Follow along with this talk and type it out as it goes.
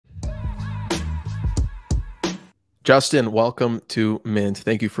Justin, welcome to Mint.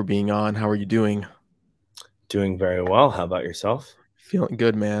 Thank you for being on. How are you doing? Doing very well. How about yourself? Feeling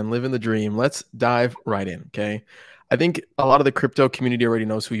good, man. Living the dream. Let's dive right in, okay? I think a lot of the crypto community already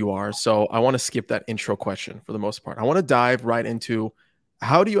knows who you are, so I want to skip that intro question for the most part. I want to dive right into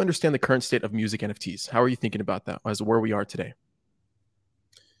how do you understand the current state of music NFTs? How are you thinking about that as where we are today?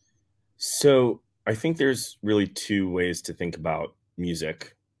 So, I think there's really two ways to think about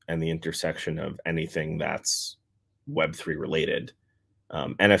music and the intersection of anything that's Web3 related.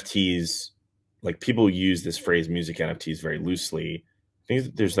 NFTs, like people use this phrase music NFTs very loosely. I think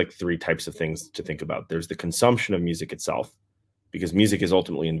that there's like three types of things to think about. There's the consumption of music itself, because music is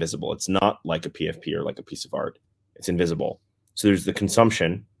ultimately invisible. It's not like a PFP or like a piece of art, it's invisible. So, there's the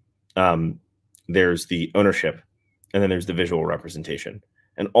consumption, um, there's the ownership, and then there's the visual representation.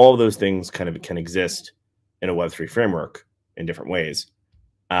 And all of those things kind of can exist in a Web3 framework in different ways.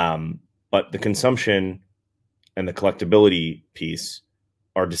 But the consumption and the collectability piece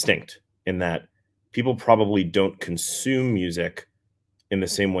are distinct in that people probably don't consume music in the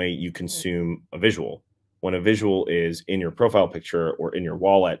same way you consume a visual. When a visual is in your profile picture or in your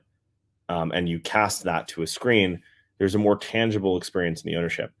wallet, and you cast that to a screen, there's a more tangible experience in the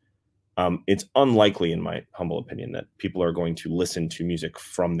ownership. It's unlikely, in my humble opinion, that people are going to listen to music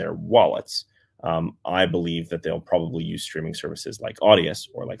from their wallets. I believe that they'll probably use streaming services like Audius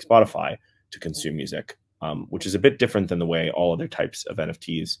or like Spotify to consume music, which is a bit different than the way all other types of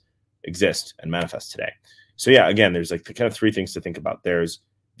NFTs exist and manifest today. So yeah, again, there's like the kind of three things to think about. There's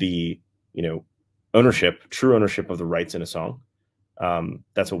the, ownership, true ownership of the rights in a song.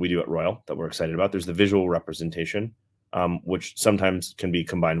 That's what we do at Royal that we're excited about. There's the visual representation, which sometimes can be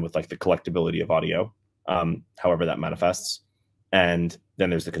combined with like the collectability of audio, however that manifests. And then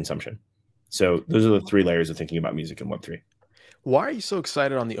there's the consumption. So those are the three layers of thinking about music in Web3. Why are you so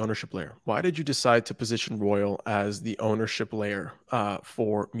excited on the ownership layer? Why did you decide to position Royal as the ownership layer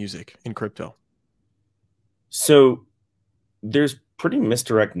for music in crypto? So there's pretty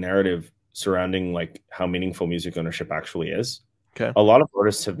misdirect narrative surrounding like how meaningful music ownership actually is. Okay. A lot of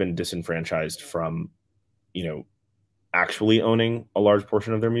artists have been disenfranchised from, you know, actually owning a large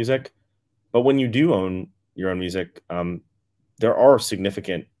portion of their music. But when you do own your own music, there are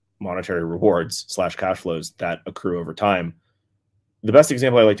significant monetary rewards slash cash flows that accrue over time. The best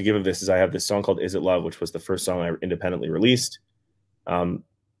example I like to give of this is I have this song called "Is It Love," which was the first song I independently released. Um,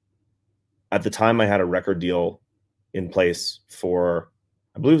 at the time, I had a record deal in place for,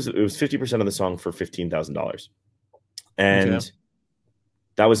 I believe it was 50% of the song for $15,000, Okay. and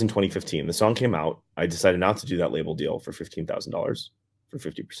that was in 2015. The song came out. I decided not to do that label deal for $15,000 for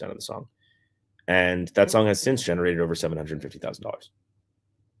 50% of the song, and that song has since generated over $750,000.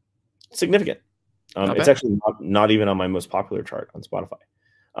 Significant. Not It's bad. actually not even on my most popular chart on Spotify.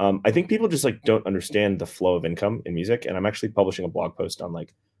 I think people just like don't understand the flow of income in music, and I'm actually publishing a blog post on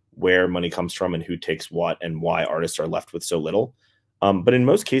like where money comes from and who takes what and why artists are left with so little. But in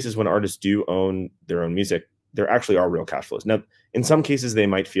most cases, when artists do own their own music, there actually are real cash flows. Now, in some cases, they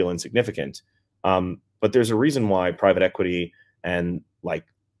might feel insignificant, but there's a reason why private equity and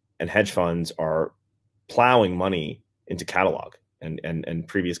hedge funds are plowing money into catalog and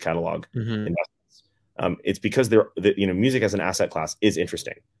previous catalog Hmm. investments. It's because music as an asset class is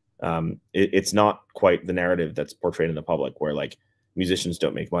interesting. It's not quite the narrative that's portrayed in the public, where like musicians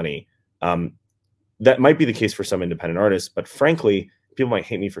don't make money. Um, that might be the case for some independent artists, but frankly, people might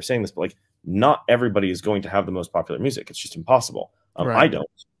hate me for saying this, but like not everybody is going to have the most popular music. It's just impossible. I Right. don't,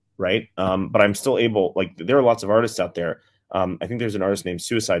 right? But I'm still able. Like there are lots of artists out there. I think there's an artist named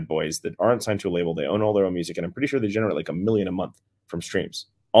Suicide Boys that aren't signed to a label. They own all their own music, and I'm pretty sure they generate like 1 million a month from streams,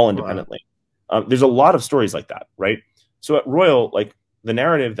 all Wow. independently. There's a lot of stories like that, right? So at Royal, like the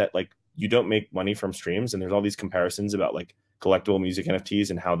narrative that like you don't make money from streams, and there's all these comparisons about like collectible music NFTs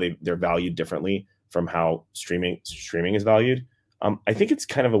and how they're valued differently from how streaming is valued. I think it's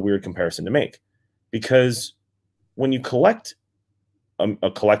kind of a weird comparison to make, because when you collect a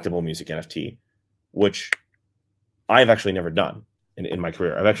collectible music NFT, which I've actually never done in my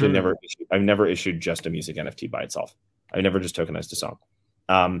career. Hmm. I've never issued just a music NFT by itself. I've never just tokenized a song.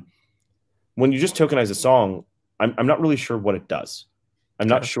 Um, when you just tokenize a song, I'm not really sure what it does. I'm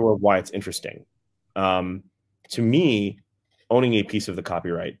not Okay. sure why it's interesting. Um, to me, owning a piece of the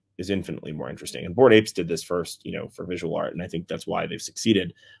copyright is infinitely more interesting. And Bored Apes did this first, for visual art, and I think that's why they've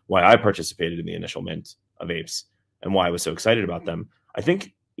succeeded. Why I participated in the initial mint of Apes, and why I was so excited about them. I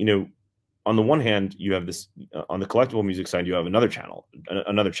think on the one hand, you have this on the collectible music side, you have another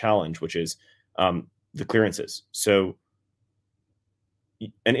challenge, which is the clearances. So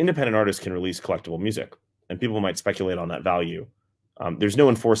an independent artist can release collectible music, and people might speculate on that value. there's no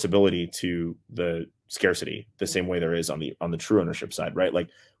enforceability to the scarcity the same way there is on the true ownership side, right? Like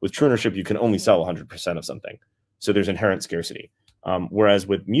with true ownership, you can only sell 100% of something, so there's inherent scarcity. Whereas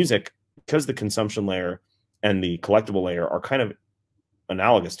with music, because the consumption layer and the collectible layer are kind of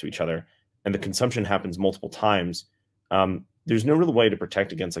analogous to each other, and the consumption happens multiple times, there's no real way to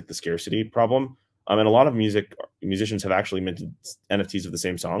protect against like the scarcity problem. And a lot of musicians have actually minted NFTs of the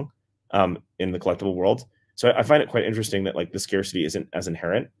same song in the collectible world. So I find it quite interesting that like the scarcity isn't as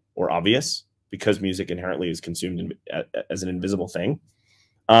inherent or obvious because music inherently is consumed as an invisible thing.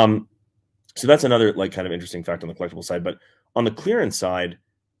 So that's another like kind of interesting fact on the collectible side. But on the clearance side,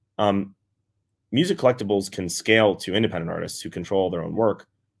 music collectibles can scale to independent artists who control their own work.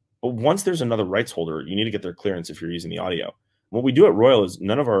 But once there's another rights holder, you need to get their clearance if you're using the audio. What we do at Royal is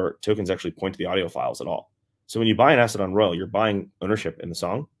none of our tokens actually point to the audio files at all. So when you buy an asset on Royal, you're buying ownership in the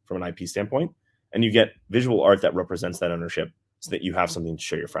song from an IP standpoint, and you get visual art that represents that ownership so that you have something to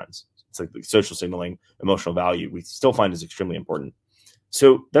show your friends. It's like social signaling, emotional value, we still find is extremely important.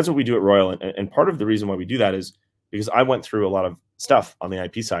 So that's what we do at Royal. And part of the reason why we do that is because I went through a lot of stuff on the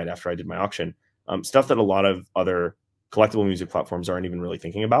IP side after I did my auction, stuff that a lot of other collectible music platforms aren't even really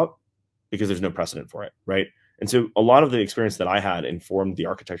thinking about because there's no precedent for it, right? And so a lot of the experience that I had informed the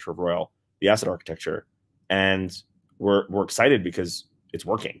architecture of Royal, the asset architecture, and we're excited because it's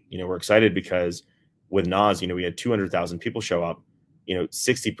working. We're excited because with Nas, we had 200,000 people show up,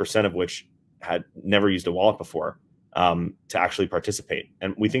 60% of which had never used a wallet before to actually participate.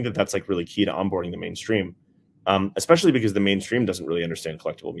 And we think that that's like really key to onboarding the mainstream, especially because the mainstream doesn't really understand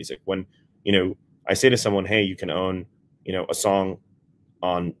collectible music. When, I say to someone, hey, you can own, a song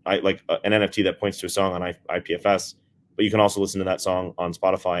on an NFT that points to a song on IPFS, but you can also listen to that song on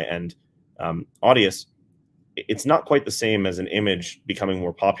Spotify and Audius. It's not quite the same as an image becoming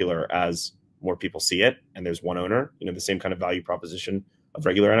more popular as more people see it and there's one owner, the same kind of value proposition of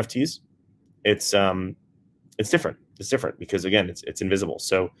regular NFTs. It's different. It's different because again, it's invisible.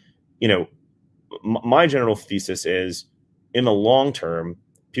 So, my general thesis is in the long term,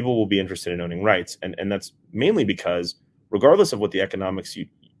 people will be interested in owning rights. And that's mainly because regardless of what the economics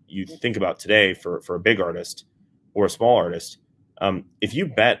you think about today for a big artist or a small artist, if you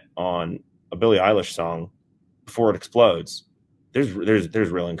bet on a Billie Eilish song before it explodes, there's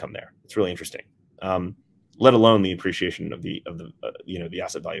real income there. It's really interesting. Let alone the appreciation of the the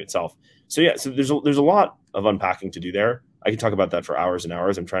asset value itself. So yeah, so there's a lot of unpacking to do there. I can talk about that for hours and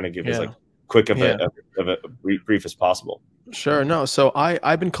hours. I'm trying to give as like quick of a brief as possible. Sure. No. So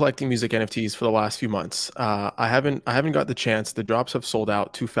I've been collecting music NFTs for the last few months. I haven't got the chance. The drops have sold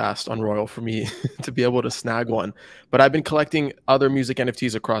out too fast on Royal for me to be able to snag one. But I've been collecting other music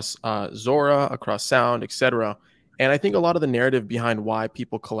NFTs across Zora, across Sound, etc. And I think a lot of the narrative behind why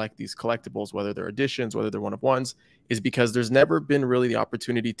people collect these collectibles, whether they're editions, whether they're one of ones, is because there's never been really the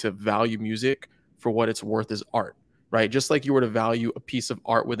opportunity to value music for what it's worth as art. Right? Just like you were to value a piece of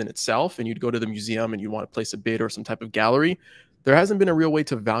art within itself and you'd go to the museum and you want to place a bid or some type of gallery, there hasn't been a real way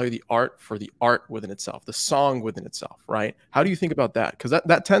to value the art for the art within itself, the song within itself, right? How do you think about that? Because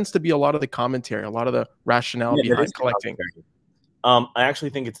that tends to be a lot of the commentary, a lot of the rationale behind collecting. I actually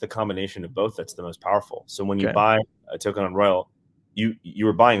think it's the combination of both that's the most powerful. So when you buy a token on Royal, you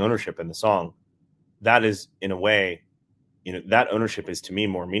are buying ownership in the song. That is, in a way, that ownership is to me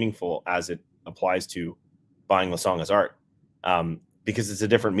more meaningful as it applies to buying the song as art, because it's a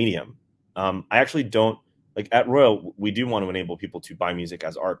different medium. I actually don't like at Royal. We do want to enable people to buy music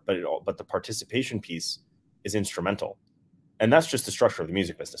as art, but the participation piece is instrumental, and that's just the structure of the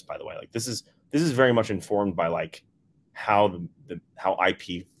music business. By the way, like this is very much informed by like how how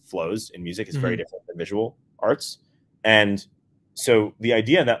IP flows in music is very different than visual arts, and so the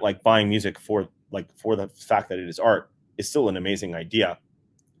idea that like buying music for the fact that it is art is still an amazing idea.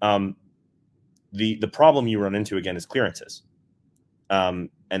 The problem you run into again is clearances, and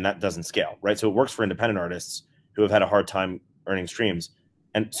that doesn't scale, right? So it works for independent artists who have had a hard time earning streams,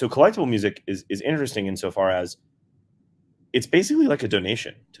 and so collectible music is interesting insofar as it's basically like a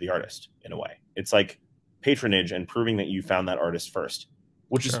donation to the artist in a way. It's like patronage and proving that you found that artist first,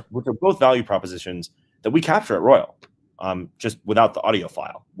 which are both value propositions that we capture at Royal, just without the audio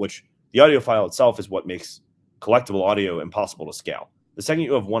file. Which the audio file itself is what makes collectible audio impossible to scale. The second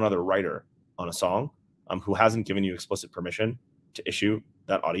you have one other writer on a song who hasn't given you explicit permission to issue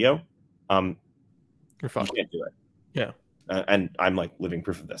that audio, you're fine. You can't do it. Yeah. And I'm like living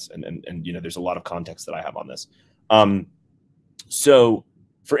proof of this. And there's a lot of context that I have on this. So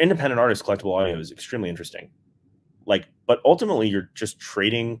for independent artists, collectible audio is extremely interesting. But ultimately you're just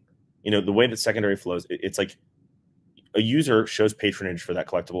trading, the way that secondary flows, it's like a user shows patronage for that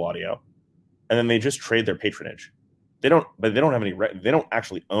collectible audio, and then they just trade their patronage. but they don't have any, they don't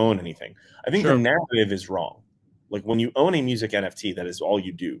actually own anything. I think the narrative is wrong. Like when you own a music NFT, that is all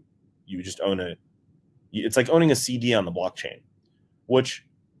you do. You just own it's like owning a CD on the blockchain, which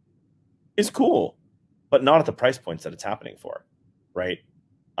is cool, but not at the price points that it's happening for, right?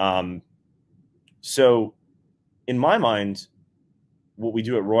 So in my mind, what we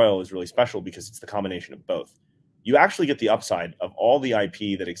do at Royal is really special because it's the combination of both. You actually get the upside of all the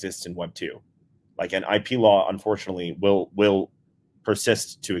IP that exists in Web 2. Like an IP law, unfortunately, will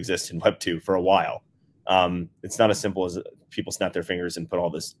persist to exist in Web 2 for a while. It's not as simple as people snap their fingers and put all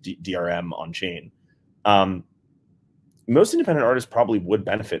this DRM on chain. Most independent artists probably would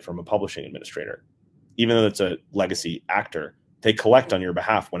benefit from a publishing administrator, even though it's a legacy actor. They collect on your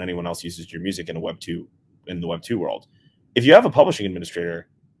behalf when anyone else uses your music in the Web 2 world. If you have a publishing administrator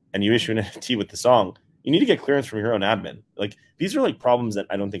and you issue an NFT with the song, you need to get clearance from your own admin. Like these are like problems that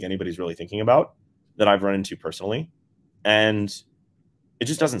I don't think anybody's really thinking about, that I've run into personally, and it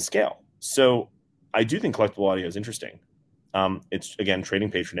just doesn't scale. So I do think collectible audio is interesting. It's again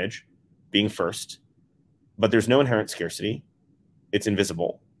trading patronage, being first, but there's no inherent scarcity. It's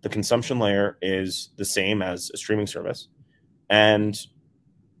invisible. The consumption layer is the same as a streaming service, and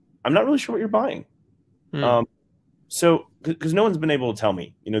I'm not really sure what you're buying. So because no one's been able to tell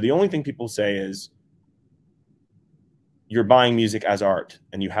me, the only thing people say is you're buying music as art,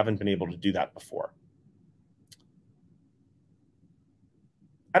 and you haven't been able to do that before.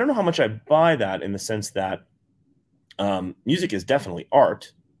 I don't know how much I buy that, in the sense that music is definitely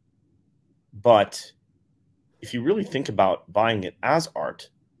art, but if you really think about buying it as art,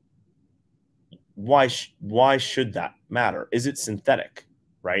 why should that matter? Is it synthetic,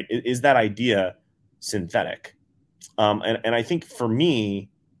 right? Is that idea synthetic? And I think for me,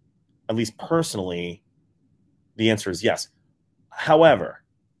 at least personally, the answer is yes. However,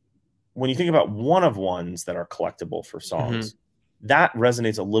 when you think about one-of-ones that are collectible for songs, that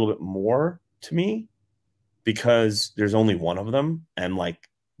resonates a little bit more to me, because there's only one of them, and like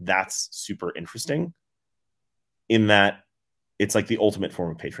that's super interesting, in that it's like the ultimate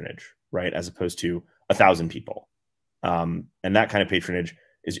form of patronage, right? As opposed to 1,000 people. And that kind of patronage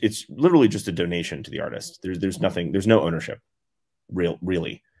it's literally just a donation to the artist. There's nothing, there's no ownership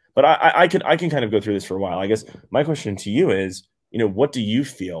really. But I can kind of go through this for a while. I guess my question to you is, what do you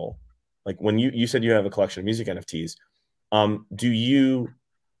feel like when you said you have a collection of music NFTs? Do you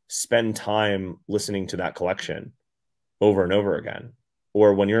spend time listening to that collection over and over again?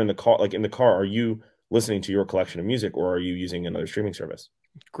 Or when you're in the car, are you listening to your collection of music, or are you using another streaming service?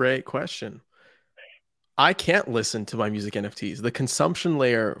 Great question. I can't listen to my music NFTs. The consumption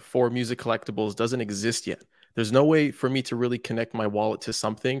layer for music collectibles doesn't exist yet. There's no way for me to really connect my wallet to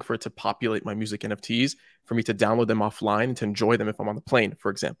something for it to populate my music NFTs, for me to download them offline and to enjoy them if I'm on the plane,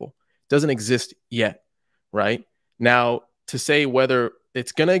 for example. It doesn't exist yet, right? Now, to say whether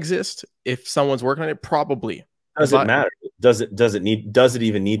it's going to exist, if someone's working on it, probably. Does it matter? Does it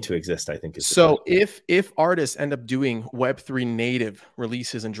even need to exist? I think is so. If artists end up doing Web3 native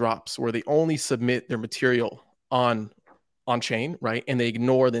releases and drops where they only submit their material on chain, right, and they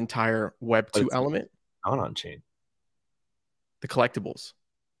ignore the entire Web2 element, not on chain, the collectibles,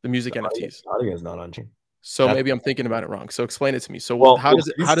 the music NFTs, audio is not on chain. So maybe I'm thinking about it wrong. So explain it to me. So how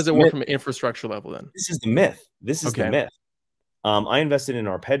does it work from an infrastructure level then? This is the myth. This is the myth. I invested in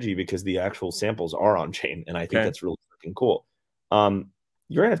Arpeggi because the actual samples are on chain, and I think that's really freaking cool.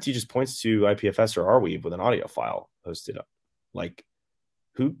 Your NFT just points to IPFS or Arweave with an audio file hosted up. Like,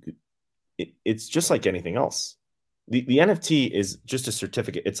 it's just like anything else. The NFT is just a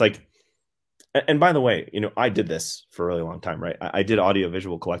certificate. It's like, and by the way, I did this for a really long time, right? I did audio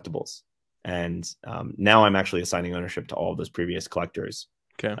visual collectibles, and now I'm actually assigning ownership to all of those previous collectors.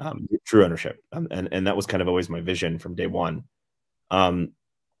 True ownership, and that was kind of always my vision from day one. I'm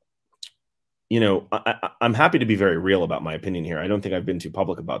happy to be very real about my opinion here. I don't think I've been too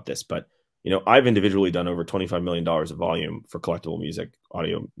public about this, but I've individually done over $25 million of volume for collectible music,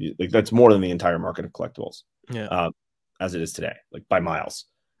 audio. Like that's more than the entire market of collectibles, as it is today, like by miles.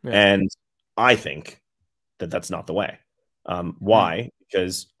 And I think that that's not the way. Why?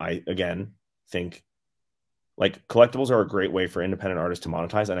 Because I again think like collectibles are a great way for independent artists to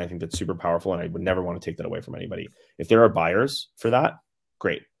monetize, and I think that's super powerful, and I would never want to take that away from anybody. If there are buyers for that,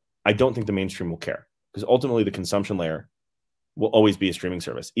 great. I don't think the mainstream will care, because ultimately the consumption layer will always be a streaming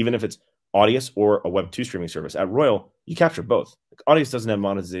service, even if it's Audius or a Web2 streaming service. At Royal, you capture both. Like, Audius doesn't have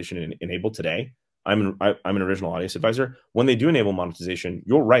monetization enabled today. I'm an original Audius advisor. When they do enable monetization,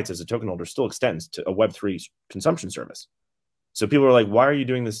 your rights as a token holder still extends to a Web3 consumption service. So people are like, why are you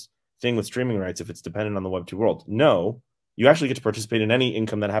doing this thing with streaming rights if it's dependent on the Web2 world? No, you actually get to participate in any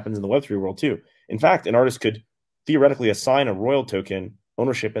income that happens in the Web3 world too. In fact, an artist could theoretically assign a royal token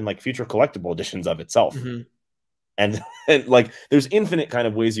ownership in like future collectible editions of itself. Mm-hmm. And like there's infinite kind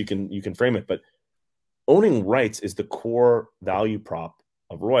of ways you can frame it, but owning rights is the core value prop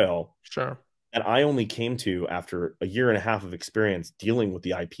of royal. Sure. And I only came to after a year and a half of experience dealing with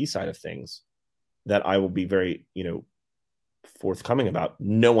the IP side of things that I will be very, forthcoming about.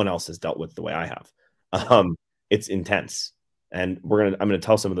 No one else has dealt with the way I have. It's intense. And I'm gonna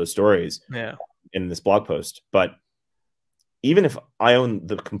tell some of those stories in this blog post. But even if I own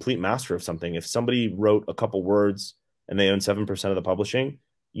the complete master of something, if somebody wrote a couple words and they own 7% of the publishing,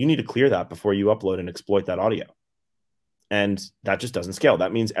 you need to clear that before you upload and exploit that audio. And that just doesn't scale.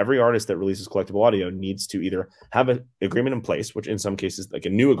 That means every artist that releases collectible audio needs to either have an agreement in place, which in some cases, like a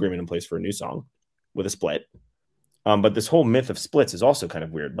new agreement in place for a new song with a split. But this whole myth of splits is also kind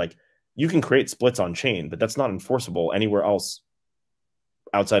of weird. Like you can create splits on chain, but that's not enforceable anywhere else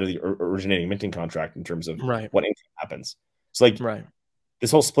outside of the originating minting contract in terms of what income happens. So like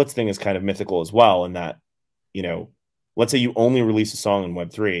this whole splits thing is kind of mythical as well in that, let's say you only release a song in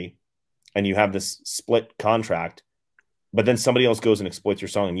Web3 and you have this split contract, but then somebody else goes and exploits your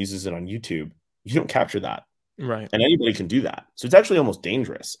song and uses it on YouTube. You don't capture that. Right. And anybody can do that. So it's actually almost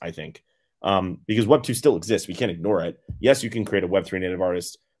dangerous, I think, because Web2 still exists. We can't ignore it. Yes, you can create a Web3 native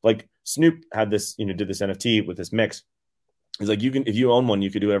artist. Like Snoop had this, did this NFT with this mix. He's like, if you own one,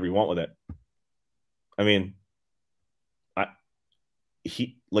 you can do whatever you want with it. I mean, I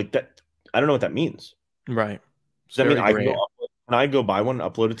don't know what that means. Right. Does that mean can I go buy one,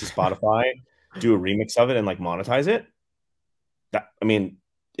 upload it to Spotify, do a remix of it, and like monetize it?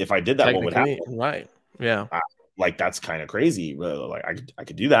 If I did that, what would happen? Right. Yeah. Like that's kind of crazy. Like I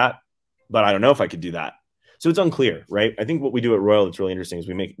could do that, but I don't know if I could do that. So it's unclear, right? I think what we do at Royal that's really interesting is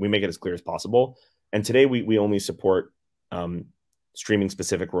we make it as clear as possible. And today we only support streaming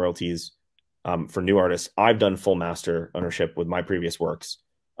specific royalties for new artists. I've done full master ownership with my previous works.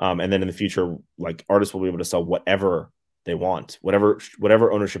 And then in the future, like artists will be able to sell whatever they want,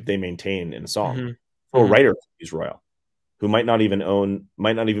 whatever ownership they maintain in a song. Or a writer use Royal, who might not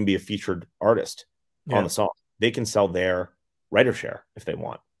even be a featured artist on the song. They can sell their writer share if they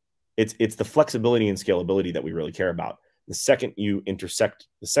want. It's the flexibility and scalability that we really care about. The second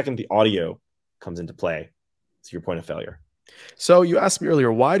the audio comes into play, it's your point of failure. So you asked me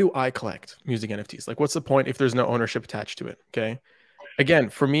earlier, why do I collect music NFTs? Like, what's the point if there's no ownership attached to it? Okay. Again,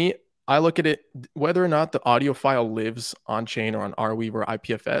 for me, I look at it, whether or not the audio file lives on chain or on Arweave or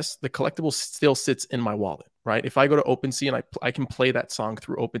IPFS, the collectible still sits in my wallet, right? If I go to OpenSea and I can play that song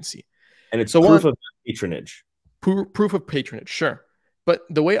through OpenSea. And it's proof of patronage. Proof of patronage, sure. But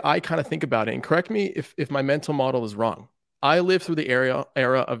the way I kind of think about it, and correct me if my mental model is wrong, I lived through the era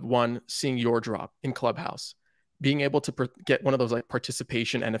of seeing your drop in Clubhouse, being able to get one of those like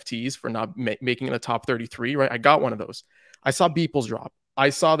participation NFTs for not making it a top 33, right? I got one of those. I saw Beeple's drop. I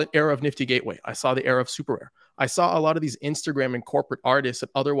saw the era of Nifty Gateway. I saw the era of Super Rare. I saw a lot of these Instagram and corporate artists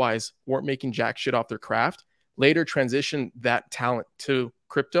that otherwise weren't making jack shit off their craft later transition that talent to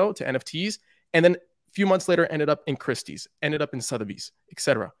crypto, to NFTs, and then a few months later ended up in Christie's, ended up in Sotheby's,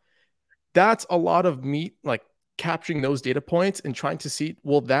 etc. That's a lot of me like capturing those data points and trying to see,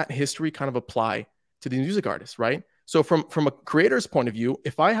 will that history kind of apply to the music artists, right? So from a creator's point of view,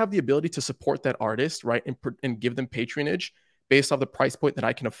 if I have the ability to support that artist, right, and give them patronage based off the price point that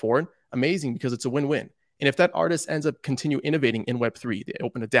I can afford, amazing, because it's a win-win. And if that artist ends up continue innovating in Web3, they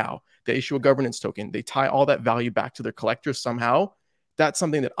open a DAO, they issue a governance token, they tie all that value back to their collectors somehow, that's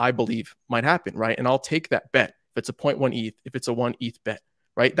something that I believe might happen, right? And I'll take that bet if it's a 0.1 ETH, if it's a 1 ETH bet,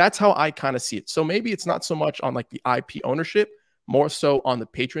 right? That's how I kind of see it. So maybe it's not so much on like the IP ownership, more so on the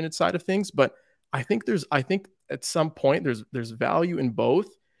patronage side of things. But I think at some point there's value in both.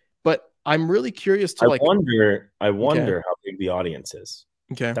 But I'm really curious to I wonder how big the audience is.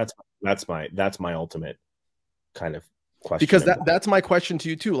 Okay. That's my ultimate kind of question. Because that's my question to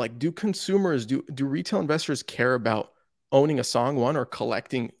you too. Like, do consumers, do retail investors care about owning a song, one, or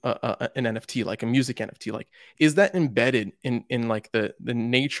collecting an NFT, like a music NFT? Like, is that embedded in like the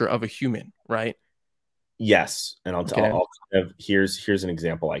nature of a human, right? Yes. And I'll kind of, here's an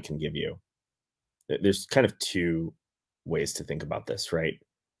example I can give you. There's kind of two ways to think about this, right?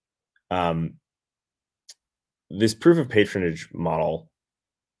 This proof of patronage model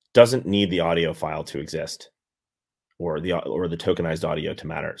doesn't need the audio file to exist or the tokenized audio to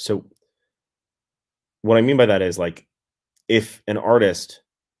matter. So what I mean by that is, like, if an artist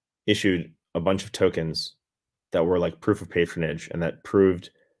issued a bunch of tokens that were like proof of patronage and that proved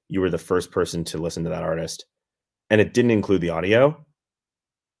you were the first person to listen to that artist, and it didn't include the audio,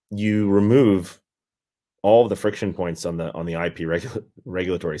 you remove all of the friction points on the IP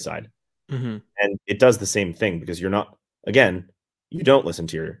regulatory side. Mhm. And it does the same thing because you're not, again, you don't listen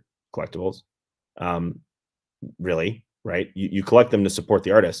to your collectibles, um, really, right? You collect them to support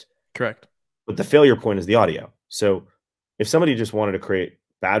the artist, Correct. but the failure point is the audio. So if somebody just wanted to create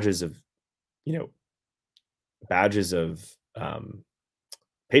badges of, you know, badges of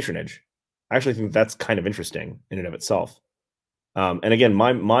patronage, I actually think that's kind of interesting in and of itself. And again,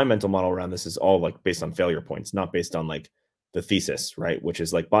 my mental model around this is all like based on failure points, not based on like the thesis, right? Which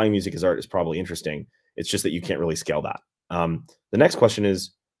is like buying music as art is probably interesting. It's just that you can't really scale that. The next question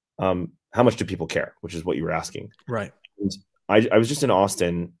is, how much do people care? Which is what you were asking. Right. And I was just in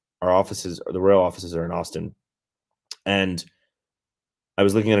Austin. Our offices, the royal offices are in Austin, and I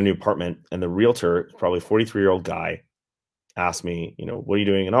was looking at a new apartment, and the realtor, probably 43-year-old guy, asked me, what are you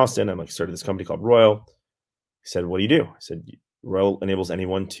doing in Austin? I'm like, started this company called Royal. He said, what do you do? I said, Royal enables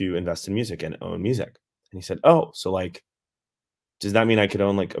anyone to invest in music and own music. And he said, oh, so like, does that mean I could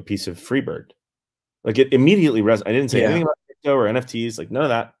own like a piece of Freebird? Like it immediately I didn't say anything about crypto or NFTs, like none of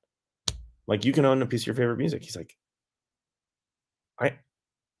that. Like you can own a piece of your favorite music. He's like,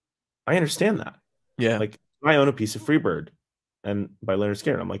 I understand that. Yeah. Like I own a piece of Freebird and by Leonard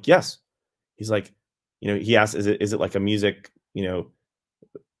Skinner. I'm like, yes. He's like, he asked, is it like a music,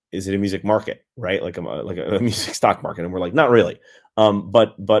 is it a music market, right? Like a music stock market. And we're like, not really.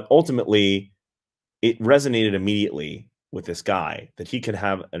 But ultimately it resonated immediately with this guy that he could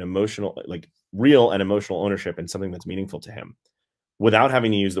have an emotional, like real and emotional ownership in something that's meaningful to him without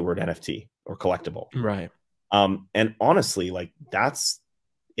having to use the word NFT or collectible. Right. And honestly, like that's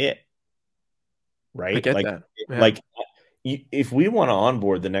it. Right. I get like, that. Yeah. Like if we want to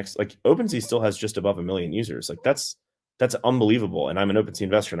onboard the next, like OpenSea still has just above 1 million users. Like that's unbelievable. And I'm an OpenSea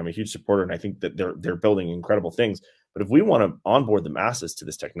investor and I'm a huge supporter. And I think that they're building incredible things. But if we want to onboard the masses to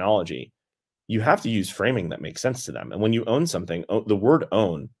this technology, you have to use framing that makes sense to them. And when you own something, the word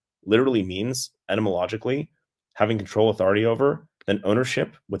own literally means etymologically having control, authority over. Then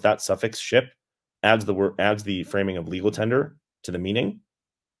ownership with that suffix ship adds the framing of legal tender to the meaning.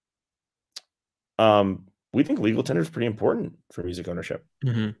 We think legal tender is pretty important for music ownership.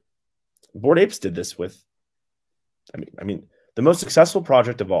 Mm-hmm. Bored Apes did this with, I mean, the most successful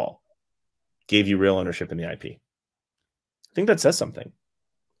project of all gave you real ownership in the IP. I think that says something.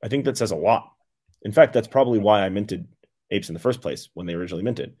 I think that says a lot. In fact, that's probably why I minted Apes in the first place when they originally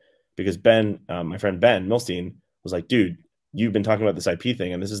minted, because Ben, my friend Ben Milstein, was like, dude, you've been talking about this IP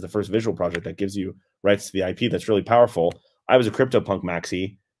thing, and this is the first visual project that gives you rights to the IP that's really powerful. I was a CryptoPunk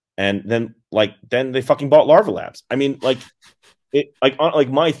maxi, and then they fucking bought Larva Labs. I mean, like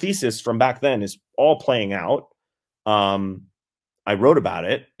my thesis from back then is all playing out. I wrote about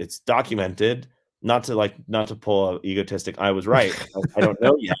it. It's documented. Not to pull a egotistic, I was right. I don't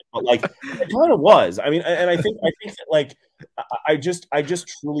know yet, but like it kind of was. I mean, and I think that like I just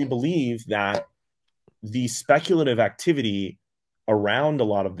truly believe that the speculative activity around a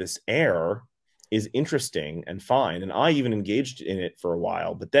lot of this air is interesting and fine. And I even engaged in it for a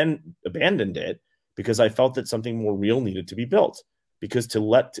while, but then abandoned it because I felt that something more real needed to be built. Because to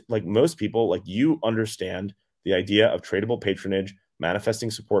let like most people, like you understand the idea of tradable patronage, manifesting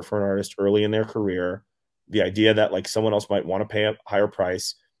support for an artist early in their career, the idea that like someone else might want to pay a higher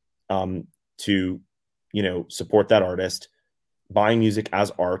price to, support that artist. Buying music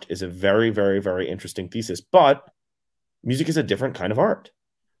as art is a very, very, very interesting thesis, but music is a different kind of art.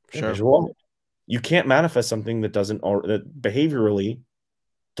 Sure. Visual art. You can't manifest something that that behaviorally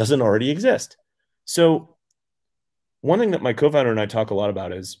doesn't already exist. So one thing that my co-founder and I talk a lot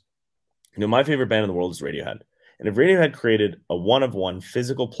about is, my favorite band in the world is Radiohead. And if Radiohead created a one-of-one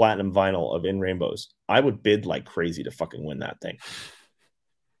physical platinum vinyl of In Rainbows, I would bid like crazy to fucking win that thing.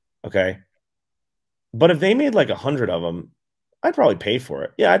 Okay. But if they made like 100 of them, I'd probably pay for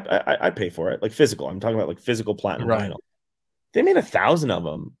it. Yeah, I'd pay for it. Like physical. I'm talking about like physical platinum vinyl. If they made 1,000 of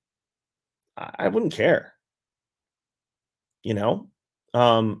them, I wouldn't care.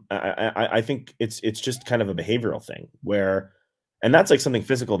 I think it's just kind of a behavioral thing and that's like something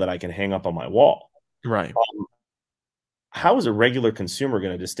physical that I can hang up on my wall. Right. How is a regular consumer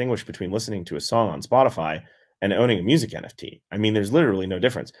going to distinguish between listening to a song on Spotify and owning a music NFT? I mean, there's literally no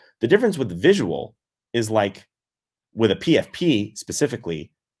difference. The difference with the visual is like with a PFP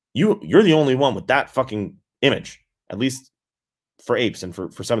specifically, you're the only one with that fucking image, at least for Apes and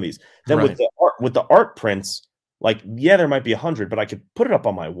for some of these. Then right. with the art prints, like, yeah, there might be 100, but I could put it up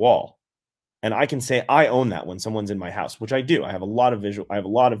on my wall and I can say I own that when someone's in my house, which I do. I have a lot of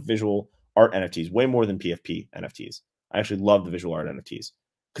visual art NFTs, way more than PFP NFTs. I actually love the visual art NFTs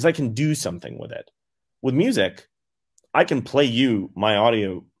because I can do something with it. With music, I can play you my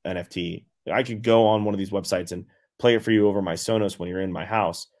audio NFT. I could go on one of these websites and play it for you over my Sonos when you're in my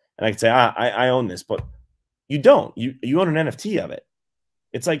house. and I could say, I own this, but you don't. You own an NFT of it.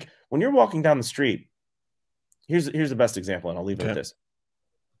 It's like when you're walking down the street. Here's the best example, and I'll leave it at this.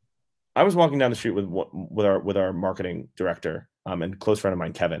 I was walking down the street with our marketing director and close friend of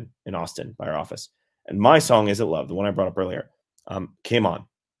mine, Kevin, in Austin by our office, and my song "Is It Love," the one I brought up earlier, came on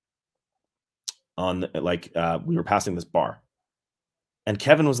we were passing this bar, and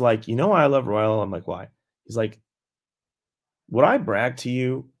Kevin was like, "You know why I love Royal?" I'm like, "Why?" He's like, "Would I brag to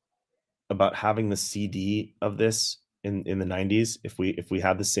you about having the CD of this in the 90s if we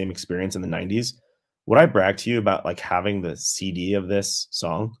had the same experience in the 90s? Would I brag to you about like having the CD of this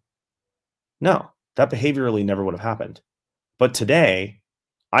song? No, that behaviorally never would have happened. But today,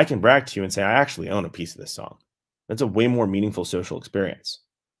 I can brag to you and say, I actually own a piece of this song. That's a way more meaningful social experience.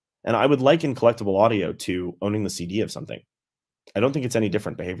 And I would liken collectible audio to owning the CD of something. I don't think it's any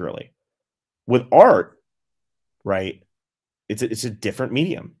different behaviorally. With art, right, it's a different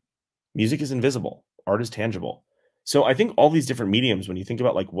medium. Music is invisible. Art is tangible. So I think all these different mediums, when you think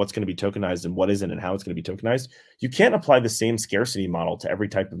about like what's going to be tokenized and what isn't and how it's going to be tokenized, you can't apply the same scarcity model to every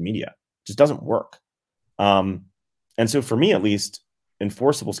type of media. It just doesn't work. And so for me, at least,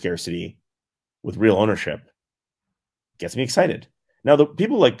 enforceable scarcity with real ownership gets me excited. Now, the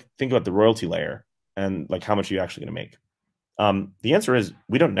people like think about the royalty layer and like how much are you actually going to make? The answer is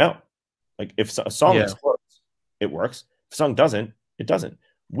we don't know. Like if a song explodes, it works. If a song doesn't, it doesn't.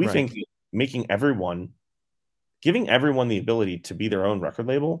 We think giving everyone the ability to be their own record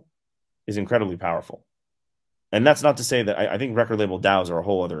label is incredibly powerful. And that's not to say that I think record label DAOs are a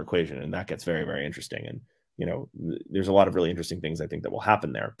whole other equation, and that gets very, very interesting. And, you know, there's a lot of really interesting things I think that will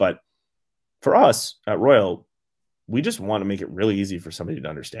happen there. But for us at Royal, we just want to make it really easy for somebody to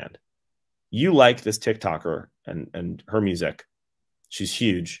understand. You like this TikToker and her music. She's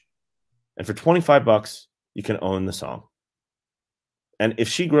huge. And for 25 bucks, you can own the song. And if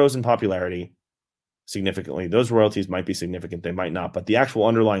she grows in popularity significantly, those royalties might be significant, they might not, but the actual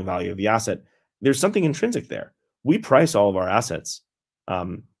underlying value of the asset, there's something intrinsic there. We price all of our assets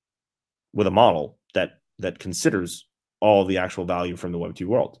with a model that considers all the actual value from the Web2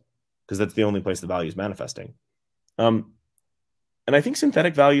 world, because that's the only place the value is manifesting. And I think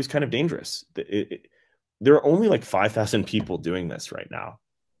synthetic value is kind of dangerous. There are only like 5,000 people doing this right now.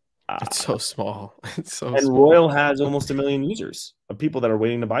 It's so small. It's so and small. Royal has almost 1 million users of people that are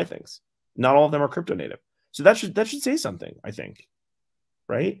waiting to buy things. Not all of them are crypto native. So that should say something, I think.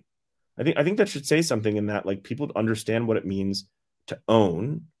 Right? I think that should say something in that like people understand what it means to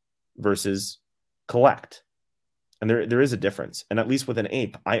own versus collect. And there is a difference. And at least with an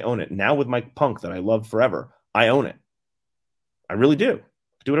ape, I own it. Now with my punk that I love forever, I own it. I really do.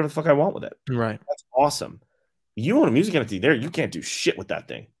 I do whatever the fuck I want with it. Right. That's awesome. You own a music NFT there, you can't do shit with that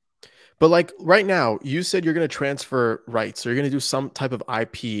thing. But like right now, you said you're going to transfer rights, or you're going to do some type of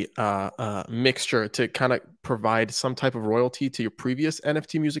IP mixture to kind of provide some type of royalty to your previous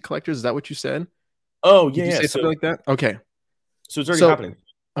NFT music collectors. Is that what you said? Oh, Did you say something like that? Okay. So it's already happening.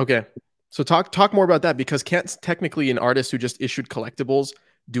 Okay. So talk more about that, because can't technically an artist who just issued collectibles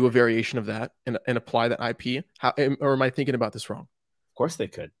do a variation of that and apply that IP? Or am I thinking about this wrong? Of course they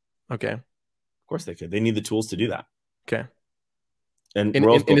could. Okay. Of course they could. They need the tools to do that. Okay. And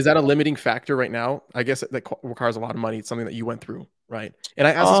is that a limiting factor right now? I guess that requires a lot of money. It's something that you went through, right? And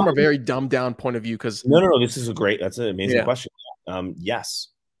I asked this from a very dumbed down point of view, because no, this is that's an amazing question. Yes,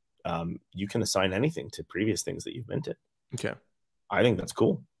 you can assign anything to previous things that you've minted. Okay, I think that's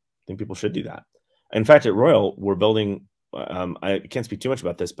cool. I think people should do that. In fact, at Royal, we're building. I can't speak too much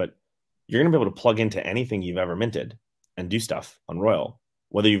about this, but you're going to be able to plug into anything you've ever minted and do stuff on Royal,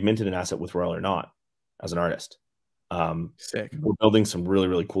 whether you've minted an asset with Royal or not, as an artist. Sick. We're building some really,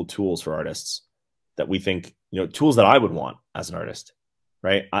 really cool tools for artists that we think, tools that I would want as an artist,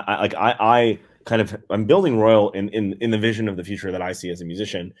 right? I'm building Royal in the vision of the future that I see as a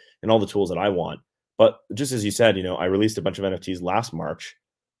musician and all the tools that I want. But just as you said, I released a bunch of NFTs last March,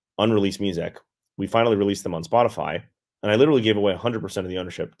 unreleased music. We finally released them on Spotify, and I literally gave away 100% of the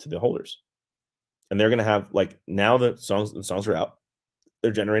ownership to the holders. And they're going to have, like, now the songs are out.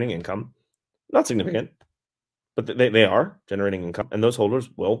 They're generating income. Not significant, but they are generating income, and those holders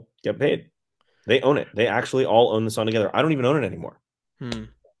will get paid. They own it. They actually all own the song together. I don't even own it anymore. Do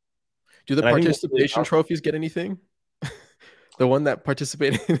the participation trophies get anything? The one that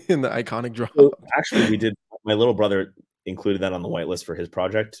participated in the iconic drop. So actually, we did. My little brother included that on the whitelist for his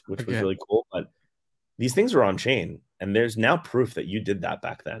project, which was really cool. But these things are on chain, and there's now proof that you did that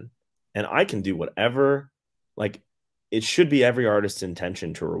back then. And I can do whatever. Like, it should be every artist's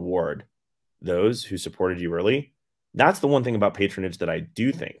intention to reward those who supported you early. That's the one thing about patronage that I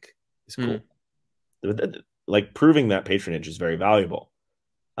do think is cool. Like, proving that patronage is very valuable.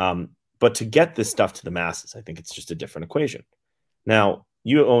 But to get this stuff to the masses, I think it's just a different equation. Now,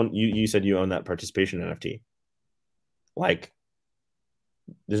 you said you own that participation NFT. Like,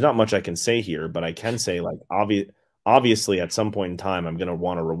 there's not much I can say here, but I can say, like, obviously at some point in time, I'm going to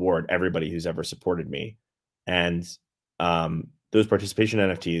want to reward everybody who's ever supported me. And those participation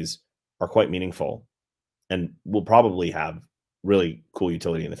NFTs are quite meaningful and will probably have really cool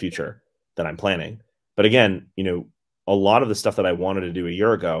utility in the future that I'm planning. But again, a lot of the stuff that I wanted to do a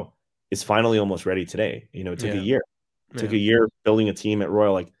year ago is finally almost ready today. It took a year. It took a year building a team at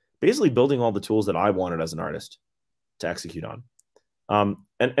Royal, like basically building all the tools that I wanted as an artist to execute on. And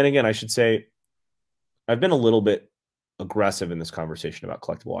again, I should say, I've been a little bit aggressive in this conversation about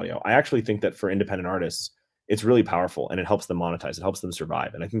collectible audio. I actually think that for independent artists, it's really powerful and it helps them monetize. It helps them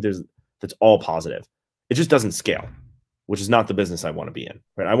survive. And I think that's all positive. It just doesn't scale, which is not the business I want to be in.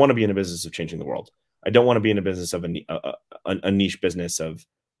 Right? I want to be in a business of changing the world. I don't want to be in a business of a niche business of,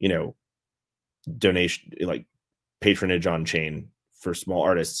 donation, like patronage on chain for small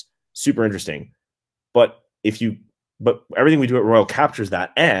artists. Super interesting. But everything we do at Royal captures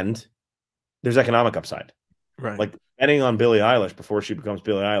that, and there's economic upside. Right. Like betting on Billie Eilish before she becomes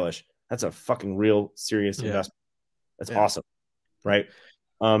Billie Eilish, that's a fucking real serious investment. That's awesome. Right.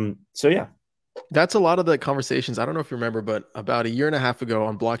 So yeah. That's a lot of the conversations. I don't know if you remember, but about a year and a half ago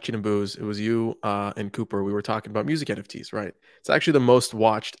on Blockchain and Booze, it was you and Cooper. We were talking about music NFTs, right? It's actually the most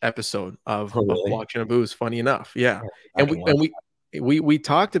watched episode of Blockchain and Booze, funny enough. Yeah. And we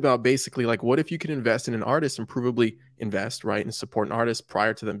talked about basically like, what if you could invest in an artist and provably invest, right, and support an artist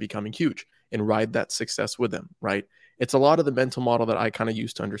prior to them becoming huge and ride that success with them, right? It's a lot of the mental model that I kind of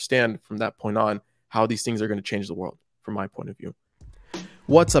used to understand from that point on how these things are going to change the world from my point of view.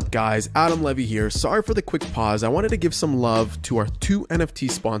 What's up, guys? Adam Levy here. Sorry for the quick pause. I wanted to give some love to our 2 NFT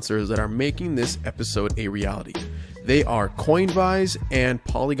sponsors that are making this episode a reality. They are Coinvise and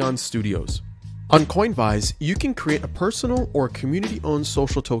Polygon Studios. On Coinvise, you can create a personal or community-owned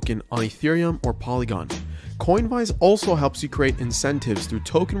social token on Ethereum or Polygon. Coinvise also helps you create incentives through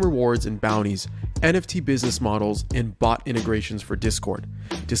token rewards and bounties, NFT business models, and bot integrations for Discord.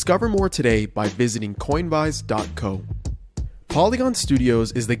 Discover more today by visiting coinvise.co. Polygon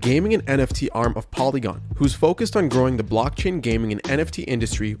Studios is the gaming and NFT arm of Polygon, who's focused on growing the blockchain gaming and NFT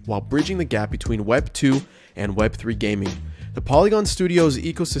industry while bridging the gap between Web 2 and Web 3 gaming. The Polygon Studios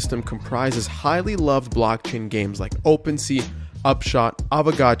ecosystem comprises highly loved blockchain games like OpenSea, Upshot,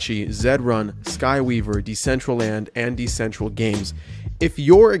 Avagachi, Zedrun, Skyweaver, Decentraland, and Decentral Games. If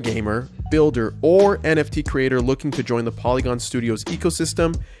you're a gamer, builder, or NFT creator looking to join the Polygon Studios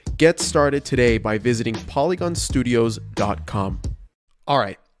ecosystem, get started today by visiting polygonstudios.com. All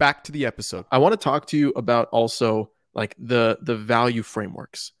right, back to the episode. I want to talk to you about also like the value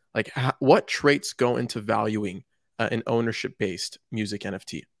frameworks. Like what traits go into valuing an ownership-based music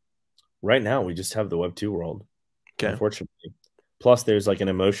NFT? Right now, we just have the Web 2 world, unfortunately. Plus, there's like an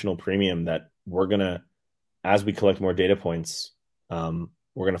emotional premium that we're going to, as we collect more data points, we're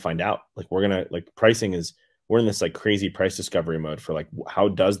going to find out. Like we're going to, like pricing is, we're in this like crazy price discovery mode for like, how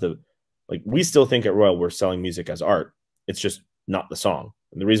does we still think at Royal we're selling music as art. It's just not the song.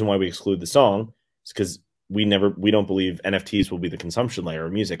 And the reason why we exclude the song is because we don't believe NFTs will be the consumption layer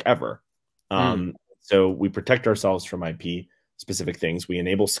of music ever. So we protect ourselves from IP specific things. We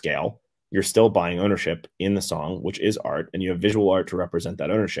enable scale. You're still buying ownership in the song, which is art, and you have visual art to represent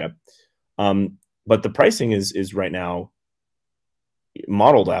that ownership. But the pricing is right now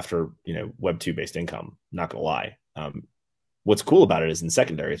modeled after, Web 2 based income. Not gonna lie. What's cool about it is in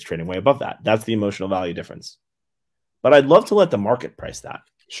secondary, it's trading way above that. That's the emotional value difference. But I'd love to let the market price that.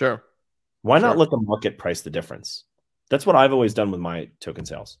 Sure. Why not let the market price the difference? That's what I've always done with my token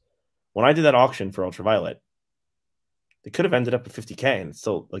sales. When I did that auction for Ultraviolet, they could have ended up at 50K and it's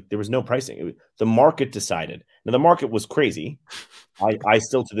still like there was no pricing. The market decided. Now the market was crazy. I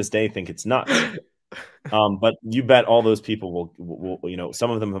still to this day think it's nuts. But you bet all those people will,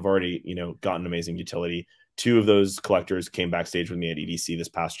 some of them have already, gotten amazing utility. 2 of those collectors came backstage with me at EDC this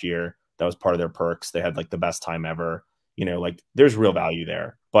past year. That was part of their perks. They had like the best time ever. Like there's real value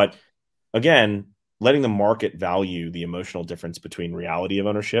there. But again, letting the market value the emotional difference between reality of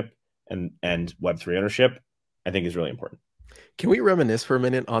ownership and Web3 ownership, I think is really important. Can we reminisce for a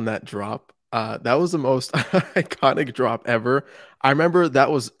minute on that drop? That was the most iconic drop ever. I remember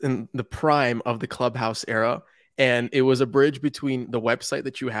that was in the prime of the Clubhouse era. And it was a bridge between the website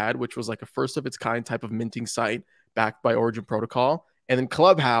that you had, which was like a first of its kind type of minting site backed by Origin Protocol. And then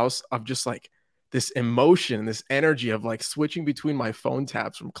Clubhouse of just like this emotion, this energy of like switching between my phone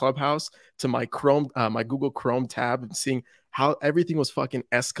tabs from Clubhouse to my my Google Chrome tab and seeing how everything was fucking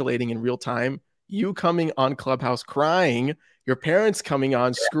escalating in real time. You coming on Clubhouse crying your parents coming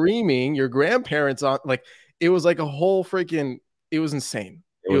on screaming, your grandparents on, like, it was like a whole freaking, it was insane.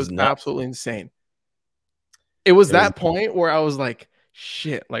 It was nuts. absolutely insane. It was that point where I was like,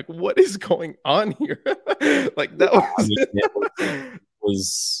 shit, like, what is going on here? Like, that was, I mean, it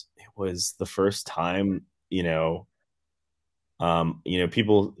was the first time, people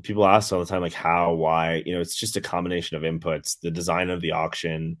ask all the time, like, how, why, it's just a combination of inputs, the design of the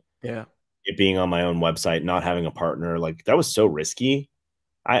auction, yeah, it being on my own website, not having a partner, like, that was so risky.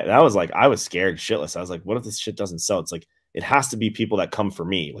 I was scared shitless. I was like, what if this shit doesn't sell? It's like, it has to be people that come for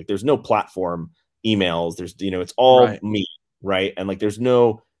me. Like, there's no platform emails. There's, it's all me. Right. And like, there's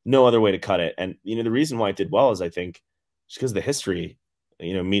no other way to cut it. And, the reason why it did well is, I think, just because of the history,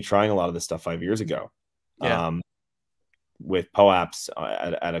 me trying a lot of this stuff 5 years ago, with POAPs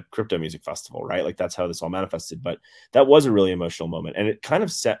at a crypto music festival, right? Like, that's how this all manifested. But that was a really emotional moment. And it kind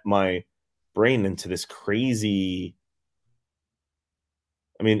of set my brain into this crazy,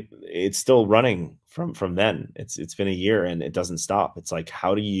 I mean, it's still running from then. It's been a year and it doesn't stop. It's like,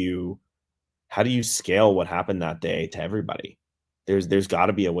 how do you scale what happened that day to everybody? There's got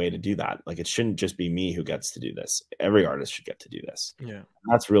to be a way to do that. Like, it shouldn't just be me who gets to do this. Every artist should get to do this. Yeah. And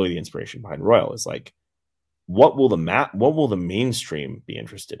that's really the inspiration behind Royal, is like, what will the mainstream be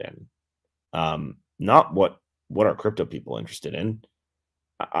interested in? Not what are crypto people interested in.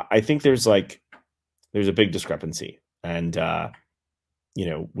 I think there's a big discrepancy, and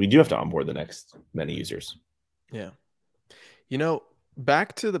we do have to onboard the next many users. Yeah.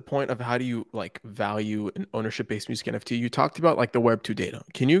 Back to the point of how do you like value an ownership-based music NFT, you talked about like the Web2 data.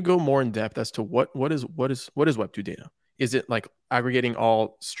 Can you go more in depth as to what is Web2 data? Is it like aggregating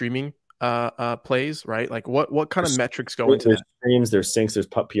all streaming plays, right? Like what kind of metrics go into that? Streams, there's syncs, there's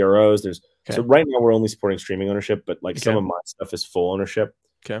PROs, there's so right now we're only supporting streaming ownership, but like some of my stuff is full ownership.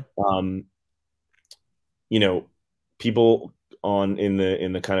 Okay. People in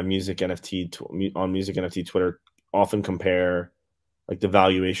the kind of music NFT on music NFT Twitter often compare like the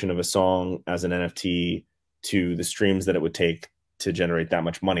valuation of a song as an NFT to the streams that it would take to generate that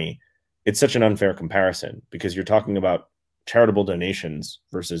much money. It's such an unfair comparison, because you're talking about charitable donations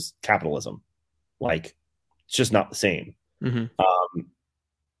versus capitalism. Like, it's just not the same.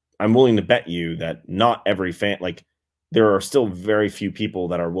 I'm willing to bet you that not every fan, like, there are still very few people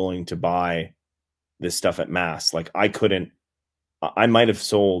that are willing to buy this stuff at mass. Like, I might have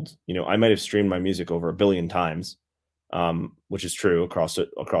sold, I might have streamed my music over 1 billion times, which is true across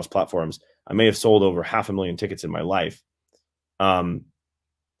platforms. I may have sold over 500,000 tickets in my life.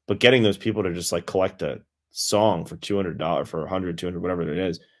 But getting those people to just like collect a song for $200, for 100, 200, whatever it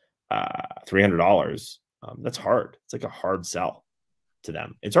is, $300, that's hard. It's like a hard sell to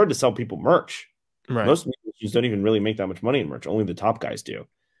them. It's hard to sell people merch. Right. Most musicians don't even really make that much money in merch. Only the top guys do.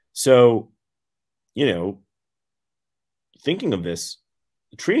 So, thinking of this,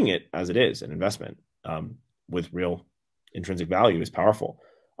 treating it as it is an investment, with real intrinsic value, is powerful.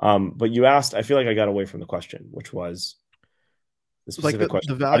 But you asked, I feel like I got away from the question, which was the specific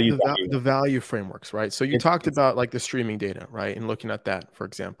question. The value frameworks, right? So you talked about like the streaming data, right? And looking at that, for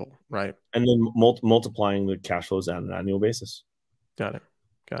example, right? And then multiplying the cash flows on an annual basis. Got it.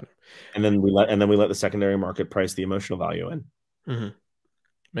 And then we let the secondary market price the emotional value in.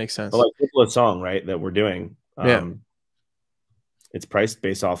 Makes sense. But like the song, right, that we're doing, it's priced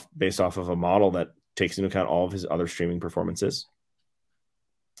based off of a model that takes into account all of his other streaming performances,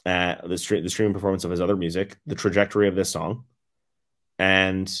 the streaming performance of his other music, the trajectory of this song,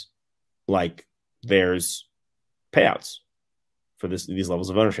 and like there's payouts for these levels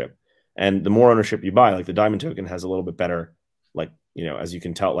of ownership. And the more ownership you buy, like the diamond token has a little bit better, like, as you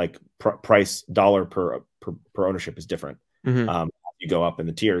can tell, like price dollar per ownership is different. You go up in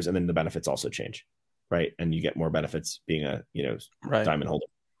the tiers, and then the benefits also change, right? And you get more benefits being a diamond holder.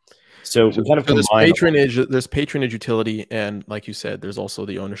 So we kind of there's patronage utility, and like you said, there's also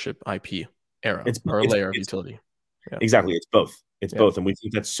the ownership IP era or layer of utility. Yeah. Exactly, it's both. It's both, and we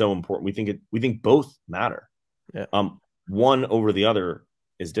think that's so important. We think both matter. Yeah. One over the other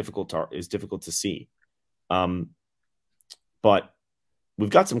is difficult to see. But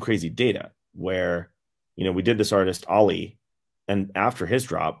we've got some crazy data where, we did this artist Ali, and after his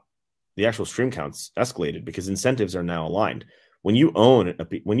drop, the actual stream counts escalated because incentives are now aligned. When you own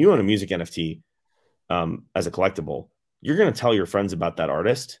a music NFT as a collectible, you're going to tell your friends about that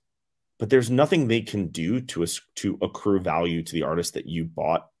artist, but there's nothing they can do to accrue value to the artist that you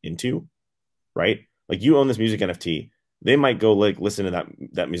bought into, right? Like, you own this music NFT. They might go like listen to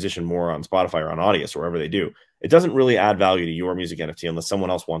that musician more on Spotify or on Audius or wherever they do. It doesn't really add value to your music NFT unless someone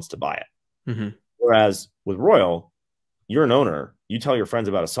else wants to buy it. Whereas with Royal, you're an owner. You tell your friends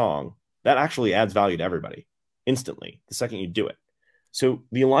about a song, that actually adds value to everybody. instantly the second you do it. So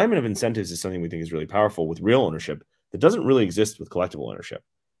the alignment of incentives is something we think is really powerful with real ownership that doesn't really exist with collectible ownership.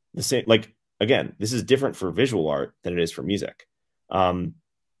 The same, like, again, this is different for visual art than it is for music. With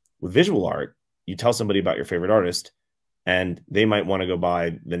visual art, you tell somebody about your favorite artist, and they might want to go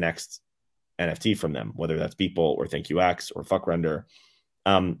buy the next NFT from them, whether that's Beeple or Thank You X or Fuck Render.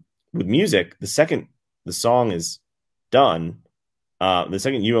 With music, the second the song is done, the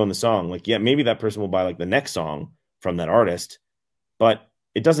second you own the song, like, yeah, maybe that person will buy like the next song from that artist, but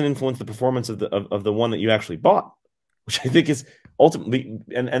it doesn't influence the performance of the one that you actually bought, which I think is ultimately,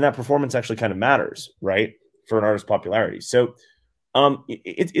 and that performance actually kind of matters, right, for an artist's popularity. So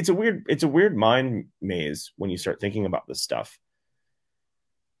it's a weird mind maze when you start thinking about this stuff.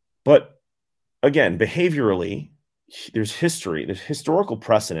 But again, behaviorally, there's historical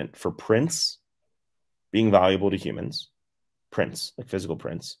precedent for prints being valuable to humans. Prints, like physical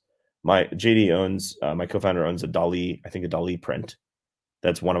prints. My co-founder owns a Dali, I think a Dali print.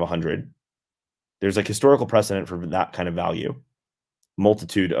 That's 1 of 100. There's like historical precedent for that kind of value.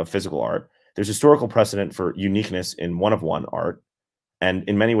 Multitude of physical art. There's historical precedent for uniqueness in 1 of 1 art. And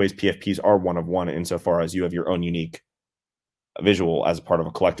in many ways, PFPs are 1 of 1 insofar as you have your own unique visual as part of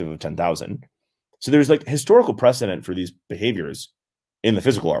a collective of 10,000. So there's like historical precedent for these behaviors in the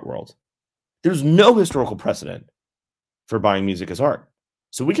physical art world. There's no historical precedent for buying music as art.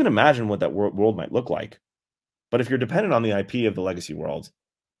 So we can imagine what that world might look like. But if you're dependent on the IP of the legacy world,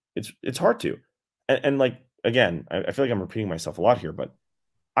 it's hard to. And like, again, I feel like I'm repeating myself a lot here, but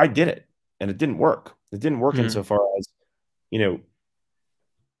I did it and it didn't work. It didn't work insofar as,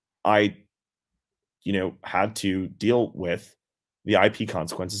 I, had to deal with the IP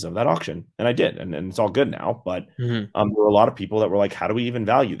consequences of that auction. And I did. And it's all good now. But there were a lot of people that were like, how do we even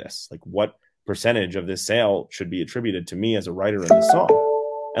value this? Like, what percentage of this sale should be attributed to me as a writer in this song?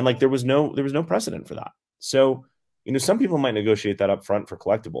 And like, there was no precedent for that. So, some people might negotiate that up front for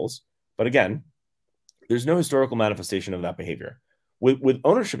collectibles. But again, there's no historical manifestation of that behavior. With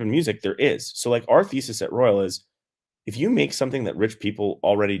ownership in music, there is. So like, our thesis at Royal is, if you make something that rich people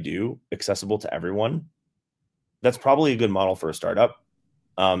already do accessible to everyone, that's probably a good model for a startup.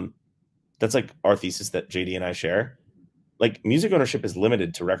 That's like our thesis that JD and I share. Like, music ownership is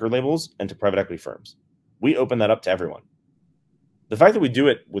limited to record labels and to private equity firms. We open that up to everyone. The fact that we do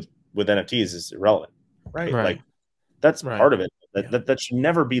it with NFTs is irrelevant, right? Like, that's part of it. That should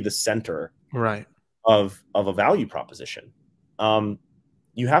never be the center of a value proposition.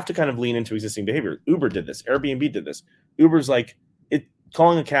 You have to kind of lean into existing behavior. Uber did this. Airbnb did this. Uber's like,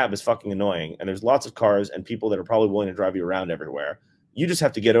 calling a cab is fucking annoying, and there's lots of cars and people that are probably willing to drive you around everywhere. You just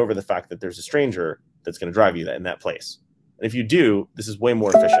have to get over the fact that there's a stranger that's going to drive you in that place. And if you do, this is way more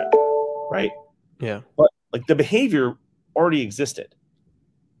efficient, right? Yeah. But like, the behavior already existed.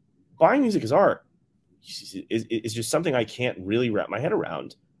 Buying music as art is just something I can't really wrap my head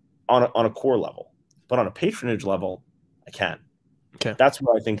around on a core level, but on a patronage level, I can. Okay. That's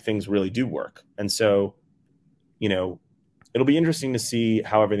where I think things really do work. And so, it'll be interesting to see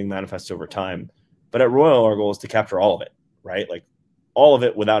how everything manifests over time. But at Royal, our goal is to capture all of it, right? Like, all of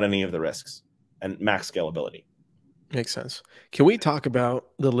it without any of the risks and max scalability. Makes sense. Can we talk about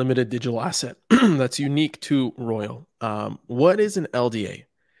the limited digital asset that's unique to Royal? What is an LDA?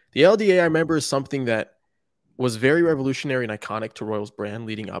 The LDA, I remember, is something that was very revolutionary and iconic to Royal's brand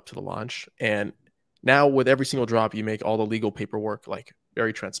leading up to the launch. And now with every single drop, you make all the legal paperwork like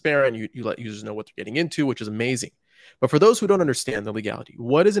very transparent. You let users know what they're getting into, which is amazing. But for those who don't understand the legality,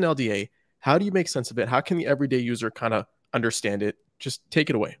 what is an LDA? How do you make sense of it? How can the everyday user kind of understand it? Just take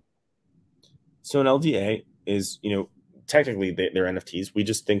it away. So an LDA is, technically they're NFTs. We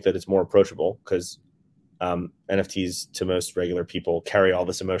just think that it's more approachable because NFTs to most regular people carry all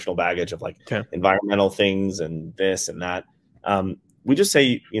this emotional baggage of like environmental things and this and that. We just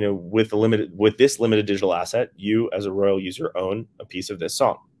say, with this limited digital asset, you as a Royal user own a piece of this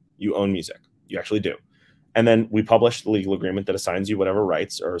song. You own music. You actually do. And then we publish the legal agreement that assigns you whatever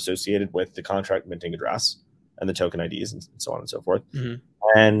rights are associated with the contract minting address and the token IDs and so on and so forth.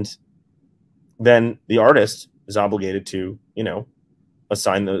 And then the artist is obligated to,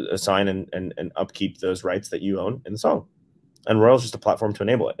 assign and upkeep those rights that you own in the song. And Royal is just a platform to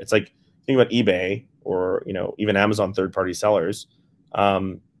enable it. It's like, think about eBay or, even Amazon third-party sellers.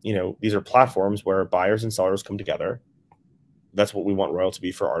 These are platforms where buyers and sellers come together. That's what we want Royal to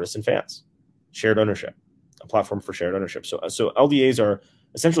be for artists and fans. Shared ownership, a platform for shared ownership. So LDAs are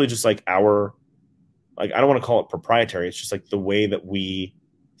essentially just like I don't want to call it proprietary. It's just like the way that we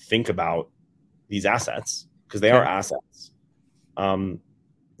think about these assets, because they are assets,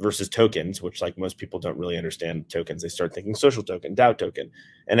 versus tokens, which like most people don't really understand tokens. They start thinking social token, DAO token,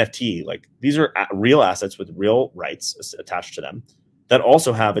 NFT. Like these are real assets with real rights attached to them that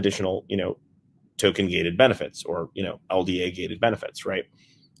also have additional, token gated benefits or, LDA gated benefits, right?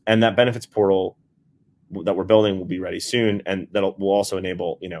 And that benefits portal that we're building will be ready soon. And that will also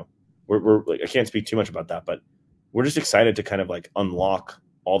enable, we're like, I can't speak too much about that, but we're just excited to kind of like unlock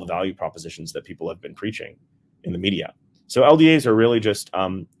all the value propositions that people have been preaching in the media. So LDAs are really just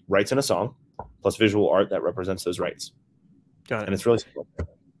rights in a song plus visual art that represents those rights. Got it. And it's really simple.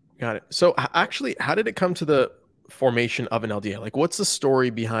 Got it. So actually, how did it come to the formation of an LDA? Like, what's the story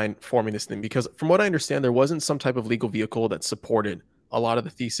behind forming this thing? Because from what I understand, there wasn't some type of legal vehicle that supported a lot of the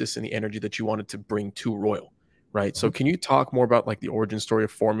thesis and the energy that you wanted to bring to Royal, right? So can you talk more about like the origin story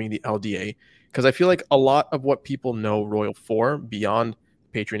of forming the LDA? Because I feel like a lot of what people know Royal for, beyond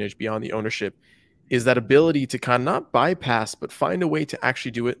patronage, beyond the ownership, is that ability to kind of not bypass, but find a way to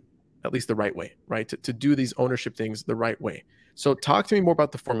actually do it at least the right way, right? To do these ownership things the right way. So talk to me more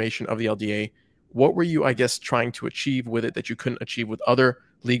about the formation of the LDA. What were you, I guess, trying to achieve with it that you couldn't achieve with other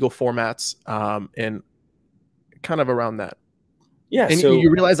legal formats, and kind of around that? Yeah. And So you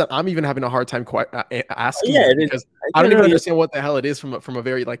realize that I'm even having a hard time asking yeah, you because I don't even really understand what the hell it is from a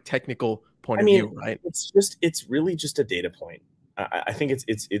very like technical point of view, right? It's really just a data point. I think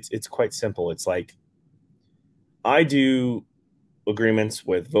it's quite simple. It's like I do agreements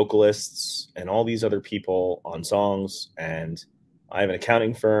with vocalists and all these other people on songs, and I have an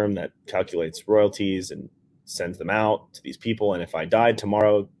accounting firm that calculates royalties and sends them out to these people. And if I died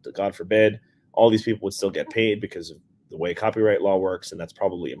tomorrow, God forbid, all these people would still get paid because of the way copyright law works, and that's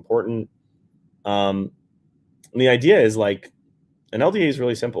probably important. And the idea is like an LDA is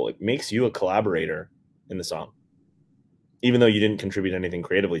really simple. It makes you a collaborator in the song, even though you didn't contribute anything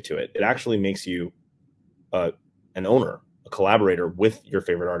creatively to it. It actually makes you an owner, a collaborator with your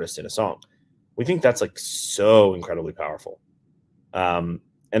favorite artist in a song. We think that's like so incredibly powerful. And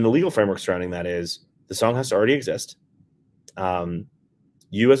the legal framework surrounding that is the song has to already exist.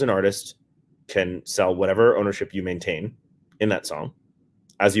 You as an artist can sell whatever ownership you maintain in that song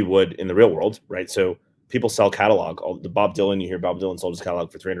as you would in the real world, right? So people sell catalog. All the Bob Dylan, you hear Bob Dylan sold his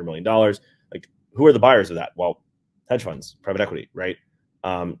catalog for $300 million. Like, who are the buyers of that? Well, hedge funds, private equity, right?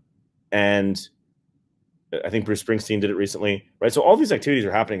 And I think Bruce Springsteen did it recently, right? So all these activities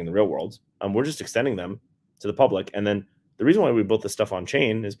are happening in the real world. We're just extending them to the public. And then the reason why we built this stuff on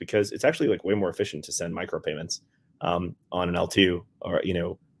chain is because it's actually like way more efficient to send micropayments on an L2, or,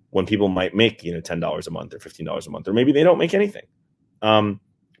 when people might make, $10 a month or $15 a month, or maybe they don't make anything.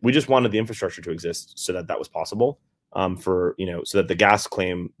 We just wanted the infrastructure to exist so that that was possible, so that the gas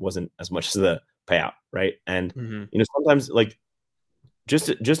claim wasn't as much as the payout, right? And sometimes, like, just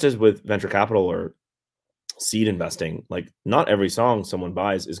as with venture capital or seed investing, like not every song someone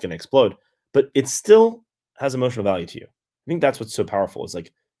buys is going to explode, but it still has emotional value to you. I think that's what's so powerful, is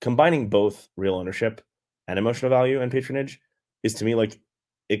like combining both real ownership and emotional value and patronage is, to me, like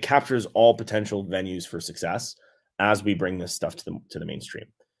it captures all potential venues for success as we bring this stuff to the mainstream.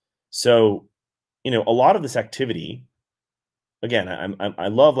 So, a lot of this activity, again, I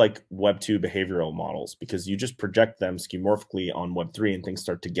love like Web2 behavioral models, because you just project them skeuomorphically on Web3 and things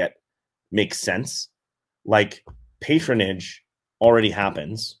start to make sense. Like patronage already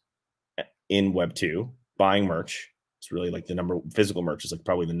happens in Web2. Buying merch, it's really like physical merch is like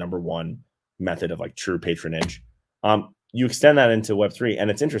probably the number one method of like true patronage. You extend that into Web3, and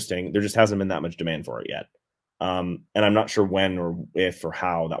it's interesting. There just hasn't been that much demand for it yet. And I'm not sure when or if or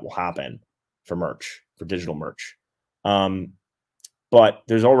how that will happen for merch, for digital merch. But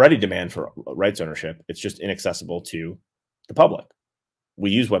there's already demand for rights ownership. It's just inaccessible to the public. We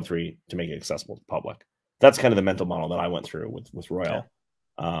use Web3 to make it accessible to the public. That's kind of the mental model that I went through with Royal,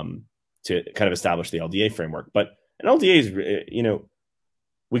 to kind of establish the LDA framework. But an LDA is,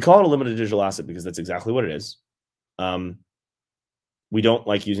 we call it a limited digital asset because that's exactly what it is. We don't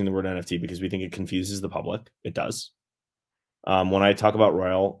like using the word NFT because we think it confuses the public. It does. When I talk about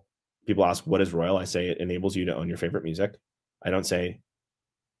Royal, people ask, what is Royal? I say it enables you to own your favorite music. I don't say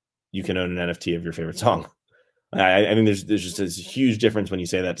you can own an NFT of your favorite song. I mean, there's just this huge difference when you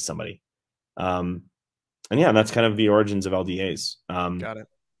say that to somebody. And yeah, that's kind of the origins of LDAs. Got it.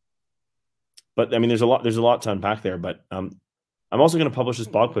 But I mean, there's a lot to unpack there. But I'm also going to publish this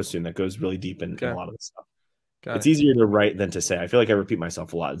blog post soon that goes really deep in a lot of this stuff. It's easier to write than to say. I feel like I repeat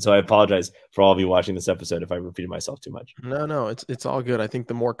myself a lot, so I apologize for all of you watching this episode if I repeated myself too much. No, it's all good. I think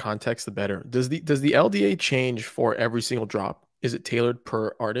the more context, the better. Does the LDA change for every single drop? Is it tailored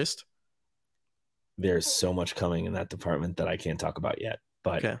per artist? There's so much coming in that department that I can't talk about yet,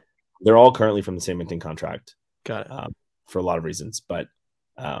 but they're all currently from the same minting contract. Got it. For a lot of reasons, but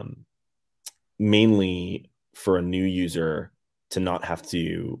um, mainly for a new user to not have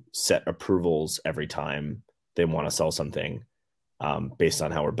to set approvals every time they want to sell something, based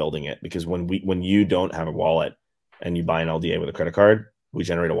on how we're building it. Because when you don't have a wallet and you buy an LDA with a credit card, we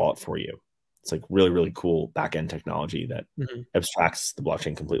generate a wallet for you. It's like really, really cool back-end technology that abstracts the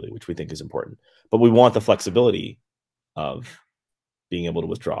blockchain completely, which we think is important. But we want the flexibility of being able to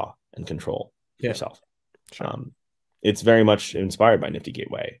withdraw and control yourself. Sure. It's very much inspired by Nifty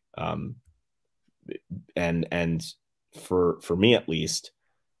Gateway. And for me at least,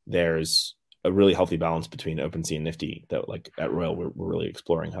 there's a really healthy balance between OpenSea and Nifty that, like, at Royal we're really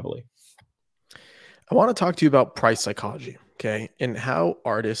exploring heavily. I want to talk to you about price psychology, okay, and how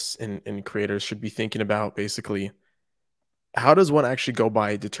artists and creators should be thinking about basically how does one actually go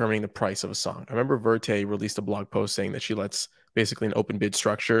by determining the price of a song. I remember Verte released a blog post saying that she lets basically an open bid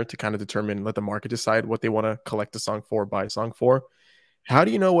structure to kind of determine, let the market decide what they want to collect a song for, buy a song for. How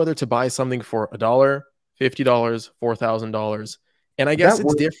do you know whether to buy something for $1, $50, $4,000? And I guess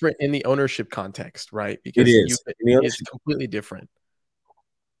it's different in the ownership context, right? Because it's completely different.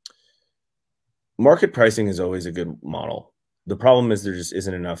 Market pricing is always a good model. The problem is there just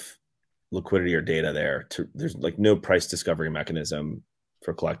isn't enough liquidity or data there. There's like no price discovery mechanism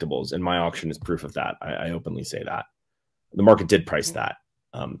for collectibles, and my auction is proof of that. I openly say that the market did price that.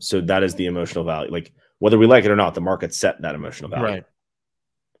 So that is the emotional value. Like, whether we like it or not, the market set that emotional value. Right.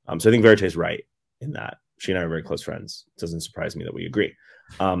 So I think Verite is right in that. She and I are very close friends. It doesn't surprise me that we agree.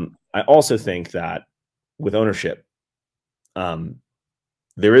 I also think that with ownership,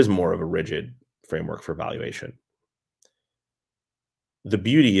 there is more of a rigid framework for valuation. The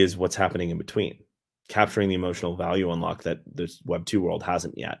beauty is what's happening in between, capturing the emotional value unlock that this Web2 world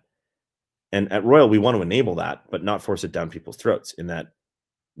hasn't yet. And at Royal, we want to enable that, but not force it down people's throats, in that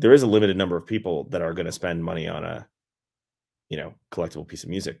there is a limited number of people that are going to spend money on a, collectible piece of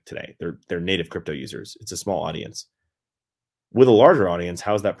music today. They're native crypto users. It's a small audience. With a larger audience,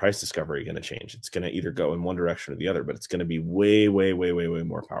 how's that price discovery going to change? It's going to either go in one direction or the other, but it's going to be way, way, way, way, way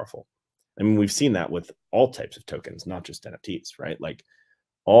more powerful. I mean, we've seen that with all types of tokens, not just NFTs, right? Like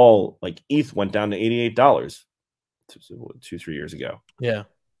ETH went down to $88 2-3 years ago. Yeah.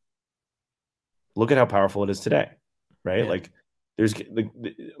 Look at how powerful it is today, right? Yeah. Like, the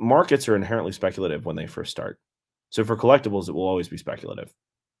markets are inherently speculative when they first start. So for collectibles, it will always be speculative.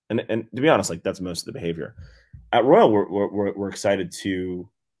 And to be honest, like, that's most of the behavior. At Royal, we're excited to,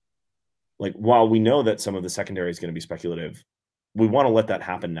 like, while we know that some of the secondary is going to be speculative, we want to let that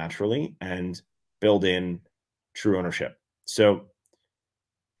happen naturally and build in true ownership. So,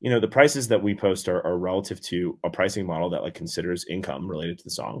 the prices that we post are relative to a pricing model that, like, considers income related to the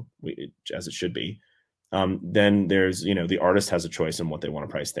song, as it should be. Then there's, the artist has a choice in what they want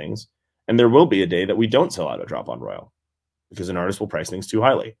to price things. And there will be a day that we don't sell out a drop on Royal because an artist will price things too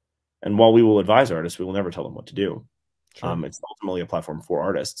highly. And while we will advise artists, we will never tell them what to do. Sure. It's ultimately a platform for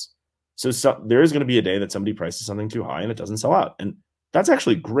artists. So there is going to be a day that somebody prices something too high and it doesn't sell out. And that's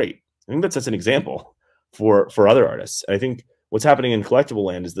actually great. I think that sets an example for other artists. I think what's happening in collectible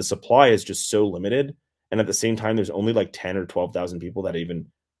land is the supply is just so limited. And at the same time, there's only like 10 or 12,000 people that even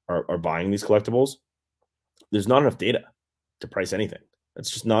are buying these collectibles. There's not enough data to price anything. That's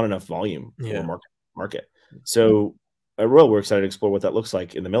just not enough volume for market. So at Royal, we're excited to explore what that looks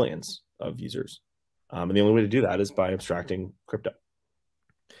like in the millions of users. And the only way to do that is by abstracting crypto.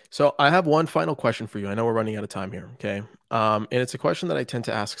 So I have one final question for you. I know we're running out of time here. Okay. And it's a question that I tend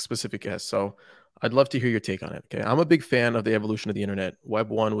to ask specific guests. So I'd love to hear your take on it. Okay. I'm a big fan of the evolution of the internet. Web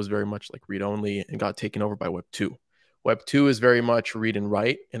 1 was very much like read only and got taken over by Web 2. Web 2 is very much read and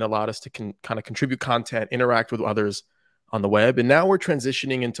write and allowed us to kind of contribute content, interact with others on the web. And now we're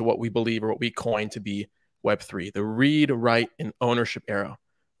transitioning into what we believe or what we coined to be Web 3, the read, write, and ownership era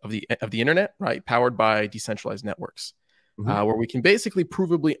of the internet, right? Powered by decentralized networks, where we can basically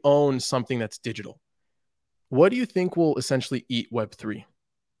provably own something that's digital. What do you think will essentially eat Web 3?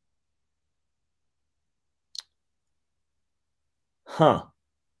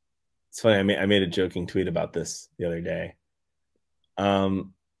 It's funny. I made a joking tweet about this the other day. The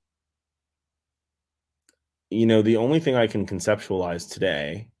only thing I can conceptualize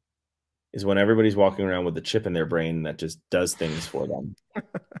today is when everybody's walking around with a chip in their brain that just does things for them.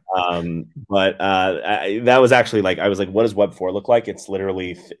 But that was actually like, I was like, what does Web 4 look like? It's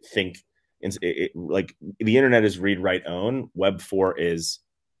literally like the internet is read, write, own. Web 4 is,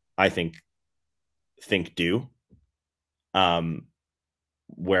 I think do,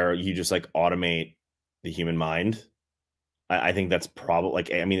 where you just like automate the human mind. I think that's probably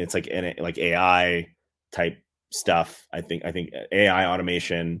like, I mean, it's like AI type stuff. I think AI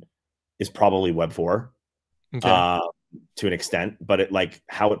automation is probably Web 4. Okay. to an extent, but it like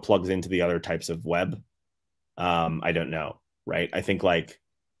how it plugs into the other types of web, I don't know, right? I think like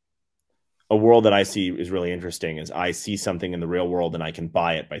a world that I see is really interesting is I see something in the real world and I can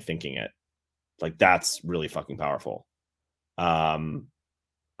buy it by thinking it. Like that's really fucking powerful. I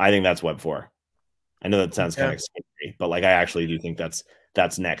think that's Web 4. I know that sounds kind of scary, but like I actually do think that's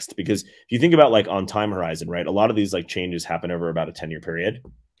next, because if you think about like on time horizon, right? A lot of these like changes happen over about a 10-year period,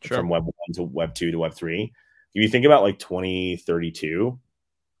 from Web 1 to Web 2 to Web 3. If you think about like 2032,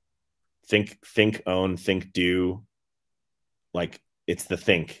 think, own, think, do, like it's the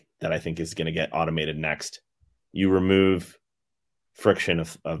think that I think is going to get automated next. You remove friction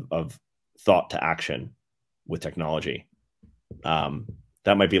of thought to action with technology.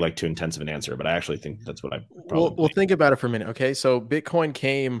 That might be like too intense of an answer, but I actually think that's what I probably. We'll think about it for a minute. Okay. So Bitcoin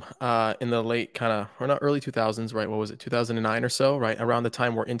came in the late or not early 2000s, right? What was it? 2009 or so, right? Around the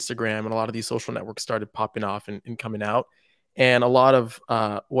time where Instagram and a lot of these social networks started popping off and coming out. And a lot of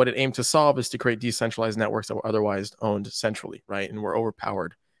what it aimed to solve is to create decentralized networks that were otherwise owned centrally, right? And were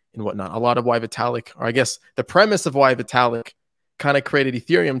overpowered and whatnot. A lot of why Vitalik, or I guess the premise of why Vitalik kind of created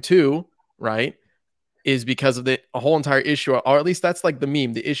Ethereum too, right, is because of a whole entire issue, or at least that's like the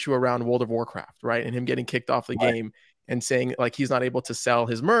meme, the issue around World of Warcraft, right? And him getting kicked off the game and saying like he's not able to sell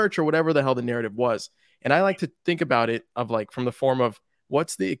his merch or whatever the hell the narrative was. And I like to think about it of like from the form of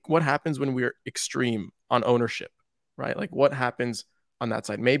what happens when we're extreme on ownership, right? Like what happens on that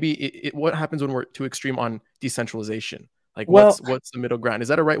side? Maybe what happens when we're too extreme on decentralization? Like what's the middle ground? Is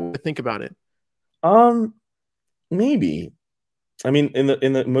that a right way to think about it? Maybe. I mean, in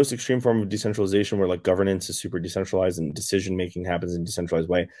the most extreme form of decentralization, where like governance is super decentralized and decision making happens in a decentralized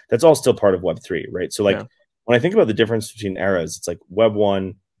way, that's all still part of Web 3, right? So like when I think about the difference between eras, it's like Web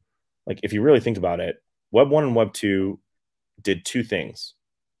 1, like if you really think about it, Web 1 and Web 2 did two things,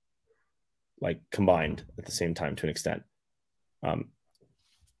 like combined at the same time to an extent.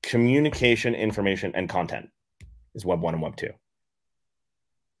 Communication, information, and content is Web 1 and Web 2.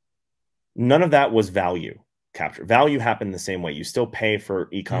 None of that was value capture. Value happened the same way. You still pay for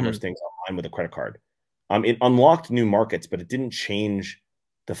e-commerce things online with a credit card. It unlocked new markets, but it didn't change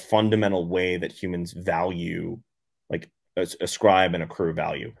the fundamental way that humans value, like ascribe and accrue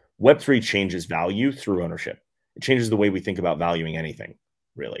value. Web3 changes value through ownership. It changes the way we think about valuing anything,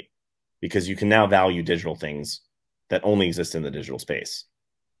 really, because you can now value digital things that only exist in the digital space,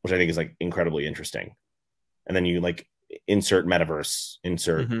 which I think is like incredibly interesting. And then you like insert metaverse,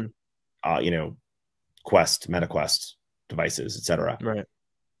 insert, you know, Meta Quest devices, etc. Right.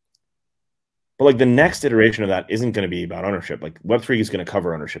 But like the next iteration of that isn't going to be about ownership. Like Web3 is going to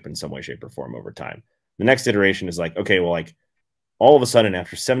cover ownership in some way, shape, or form over time. The next iteration is like, okay, well, like all of a sudden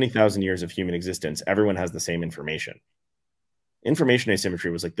after 70,000 years of human existence, everyone has the same information. Information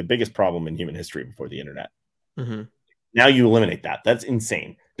asymmetry was like the biggest problem in human history before the internet. Now you eliminate that. That's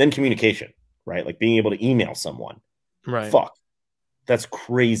insane. Then communication, right? Like being able to email someone. Right. Fuck. That's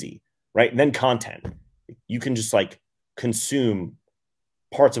crazy, right? And then content. You can just like consume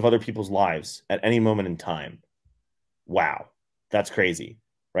parts of other people's lives at any moment in time. Wow, that's crazy,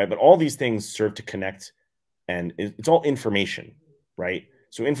 right? But all these things serve to connect, and it's all information, right?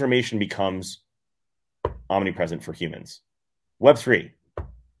 So information becomes omnipresent for humans. Web3,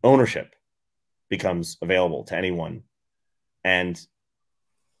 ownership becomes available to anyone, and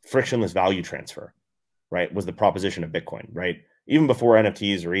frictionless value transfer, right, was the proposition of Bitcoin, right? Even before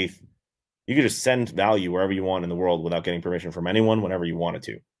NFTs or ETH, you could just send value wherever you want in the world without getting permission from anyone whenever you wanted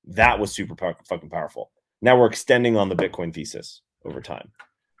to. That was super fucking powerful. Now we're extending on the Bitcoin thesis over time.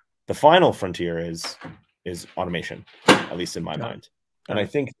 The final frontier is automation, at least in my mind. And I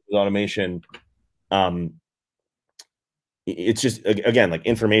think with automation, it's just, again, like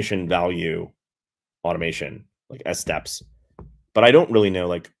information, value, automation, like as steps. But I don't really know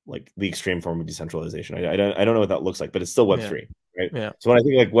like the extreme form of decentralization. I don't know what that looks like, but it's still Web3, right? Yeah. So when I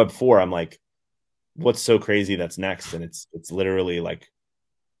think like Web 4, I'm like, what's so crazy that's next? And it's literally like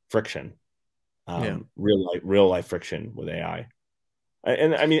friction, real life friction with AI.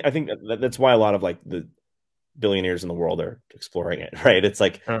 And I mean, I think that's why a lot of like the billionaires in the world are exploring it, right? It's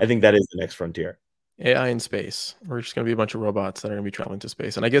like, I think that is the next frontier. AI in space. We're just going to be a bunch of robots that are going to be traveling to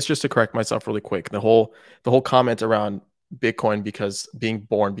space. And I guess just to correct myself really quick, the whole comment around Bitcoin being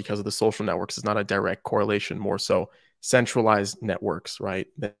born because of the social networks is not a direct correlation, more so centralized networks, right?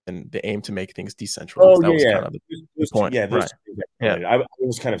 And the aim to make things decentralized. That was kind of the point. Yeah, I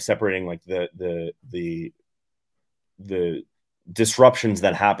was kind of separating like the disruptions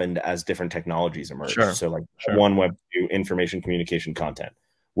that happened as different technologies emerged. So like one, Web 2, information, communication, content.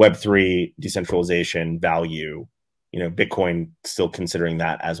 Web 3, decentralization, value. You know, Bitcoin still considering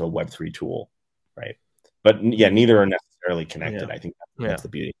that as a Web 3 tool, right? but yeah, neither are necessarily connected. Yeah. I think that's the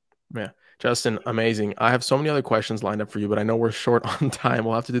beauty. Yeah. Justin, amazing. I have so many other questions lined up for you, but I know we're short on time.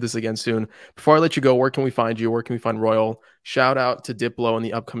 We'll have to do this again soon. Before I let you go, where can we find you? Where can we find Royal? Shout out to Diplo and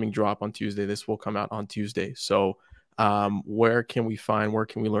the upcoming drop on Tuesday. This will come out on Tuesday. So where can we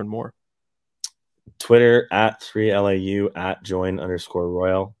learn more? Twitter at 3LAU at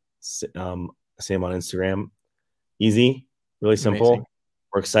join_Royal. Same on Instagram. Easy, really simple. Amazing.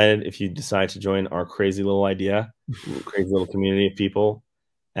 We're excited if you decide to join our crazy little idea, crazy little community of people.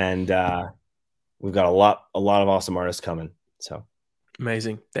 And we've got a lot of awesome artists coming. So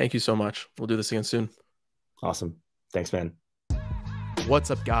amazing. Thank you so much. We'll do this again soon. Awesome. Thanks, man. What's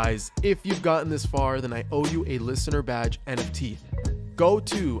up, guys? If you've gotten this far, then I owe you a Listener Badge NFT. Go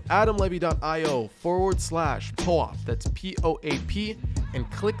to adamlevy.io/POAP, that's POAP,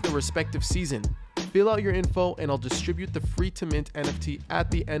 and click the respective season. Fill out your info, and I'll distribute the free to mint NFT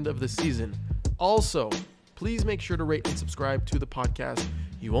at the end of the season. Also, please make sure to rate and subscribe to the podcast.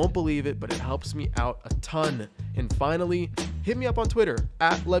 You won't believe it, but it helps me out a ton. And finally, hit me up on Twitter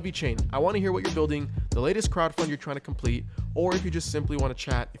at LevyChain. I want to hear what you're building, the latest crowdfund you're trying to complete, or if you just simply want to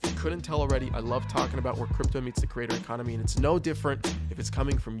chat. If you couldn't tell already, I love talking about where crypto meets the creator economy, and it's no different if it's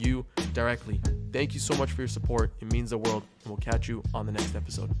coming from you directly. Thank you so much for your support. It means the world, and we'll catch you on the next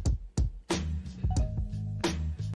episode.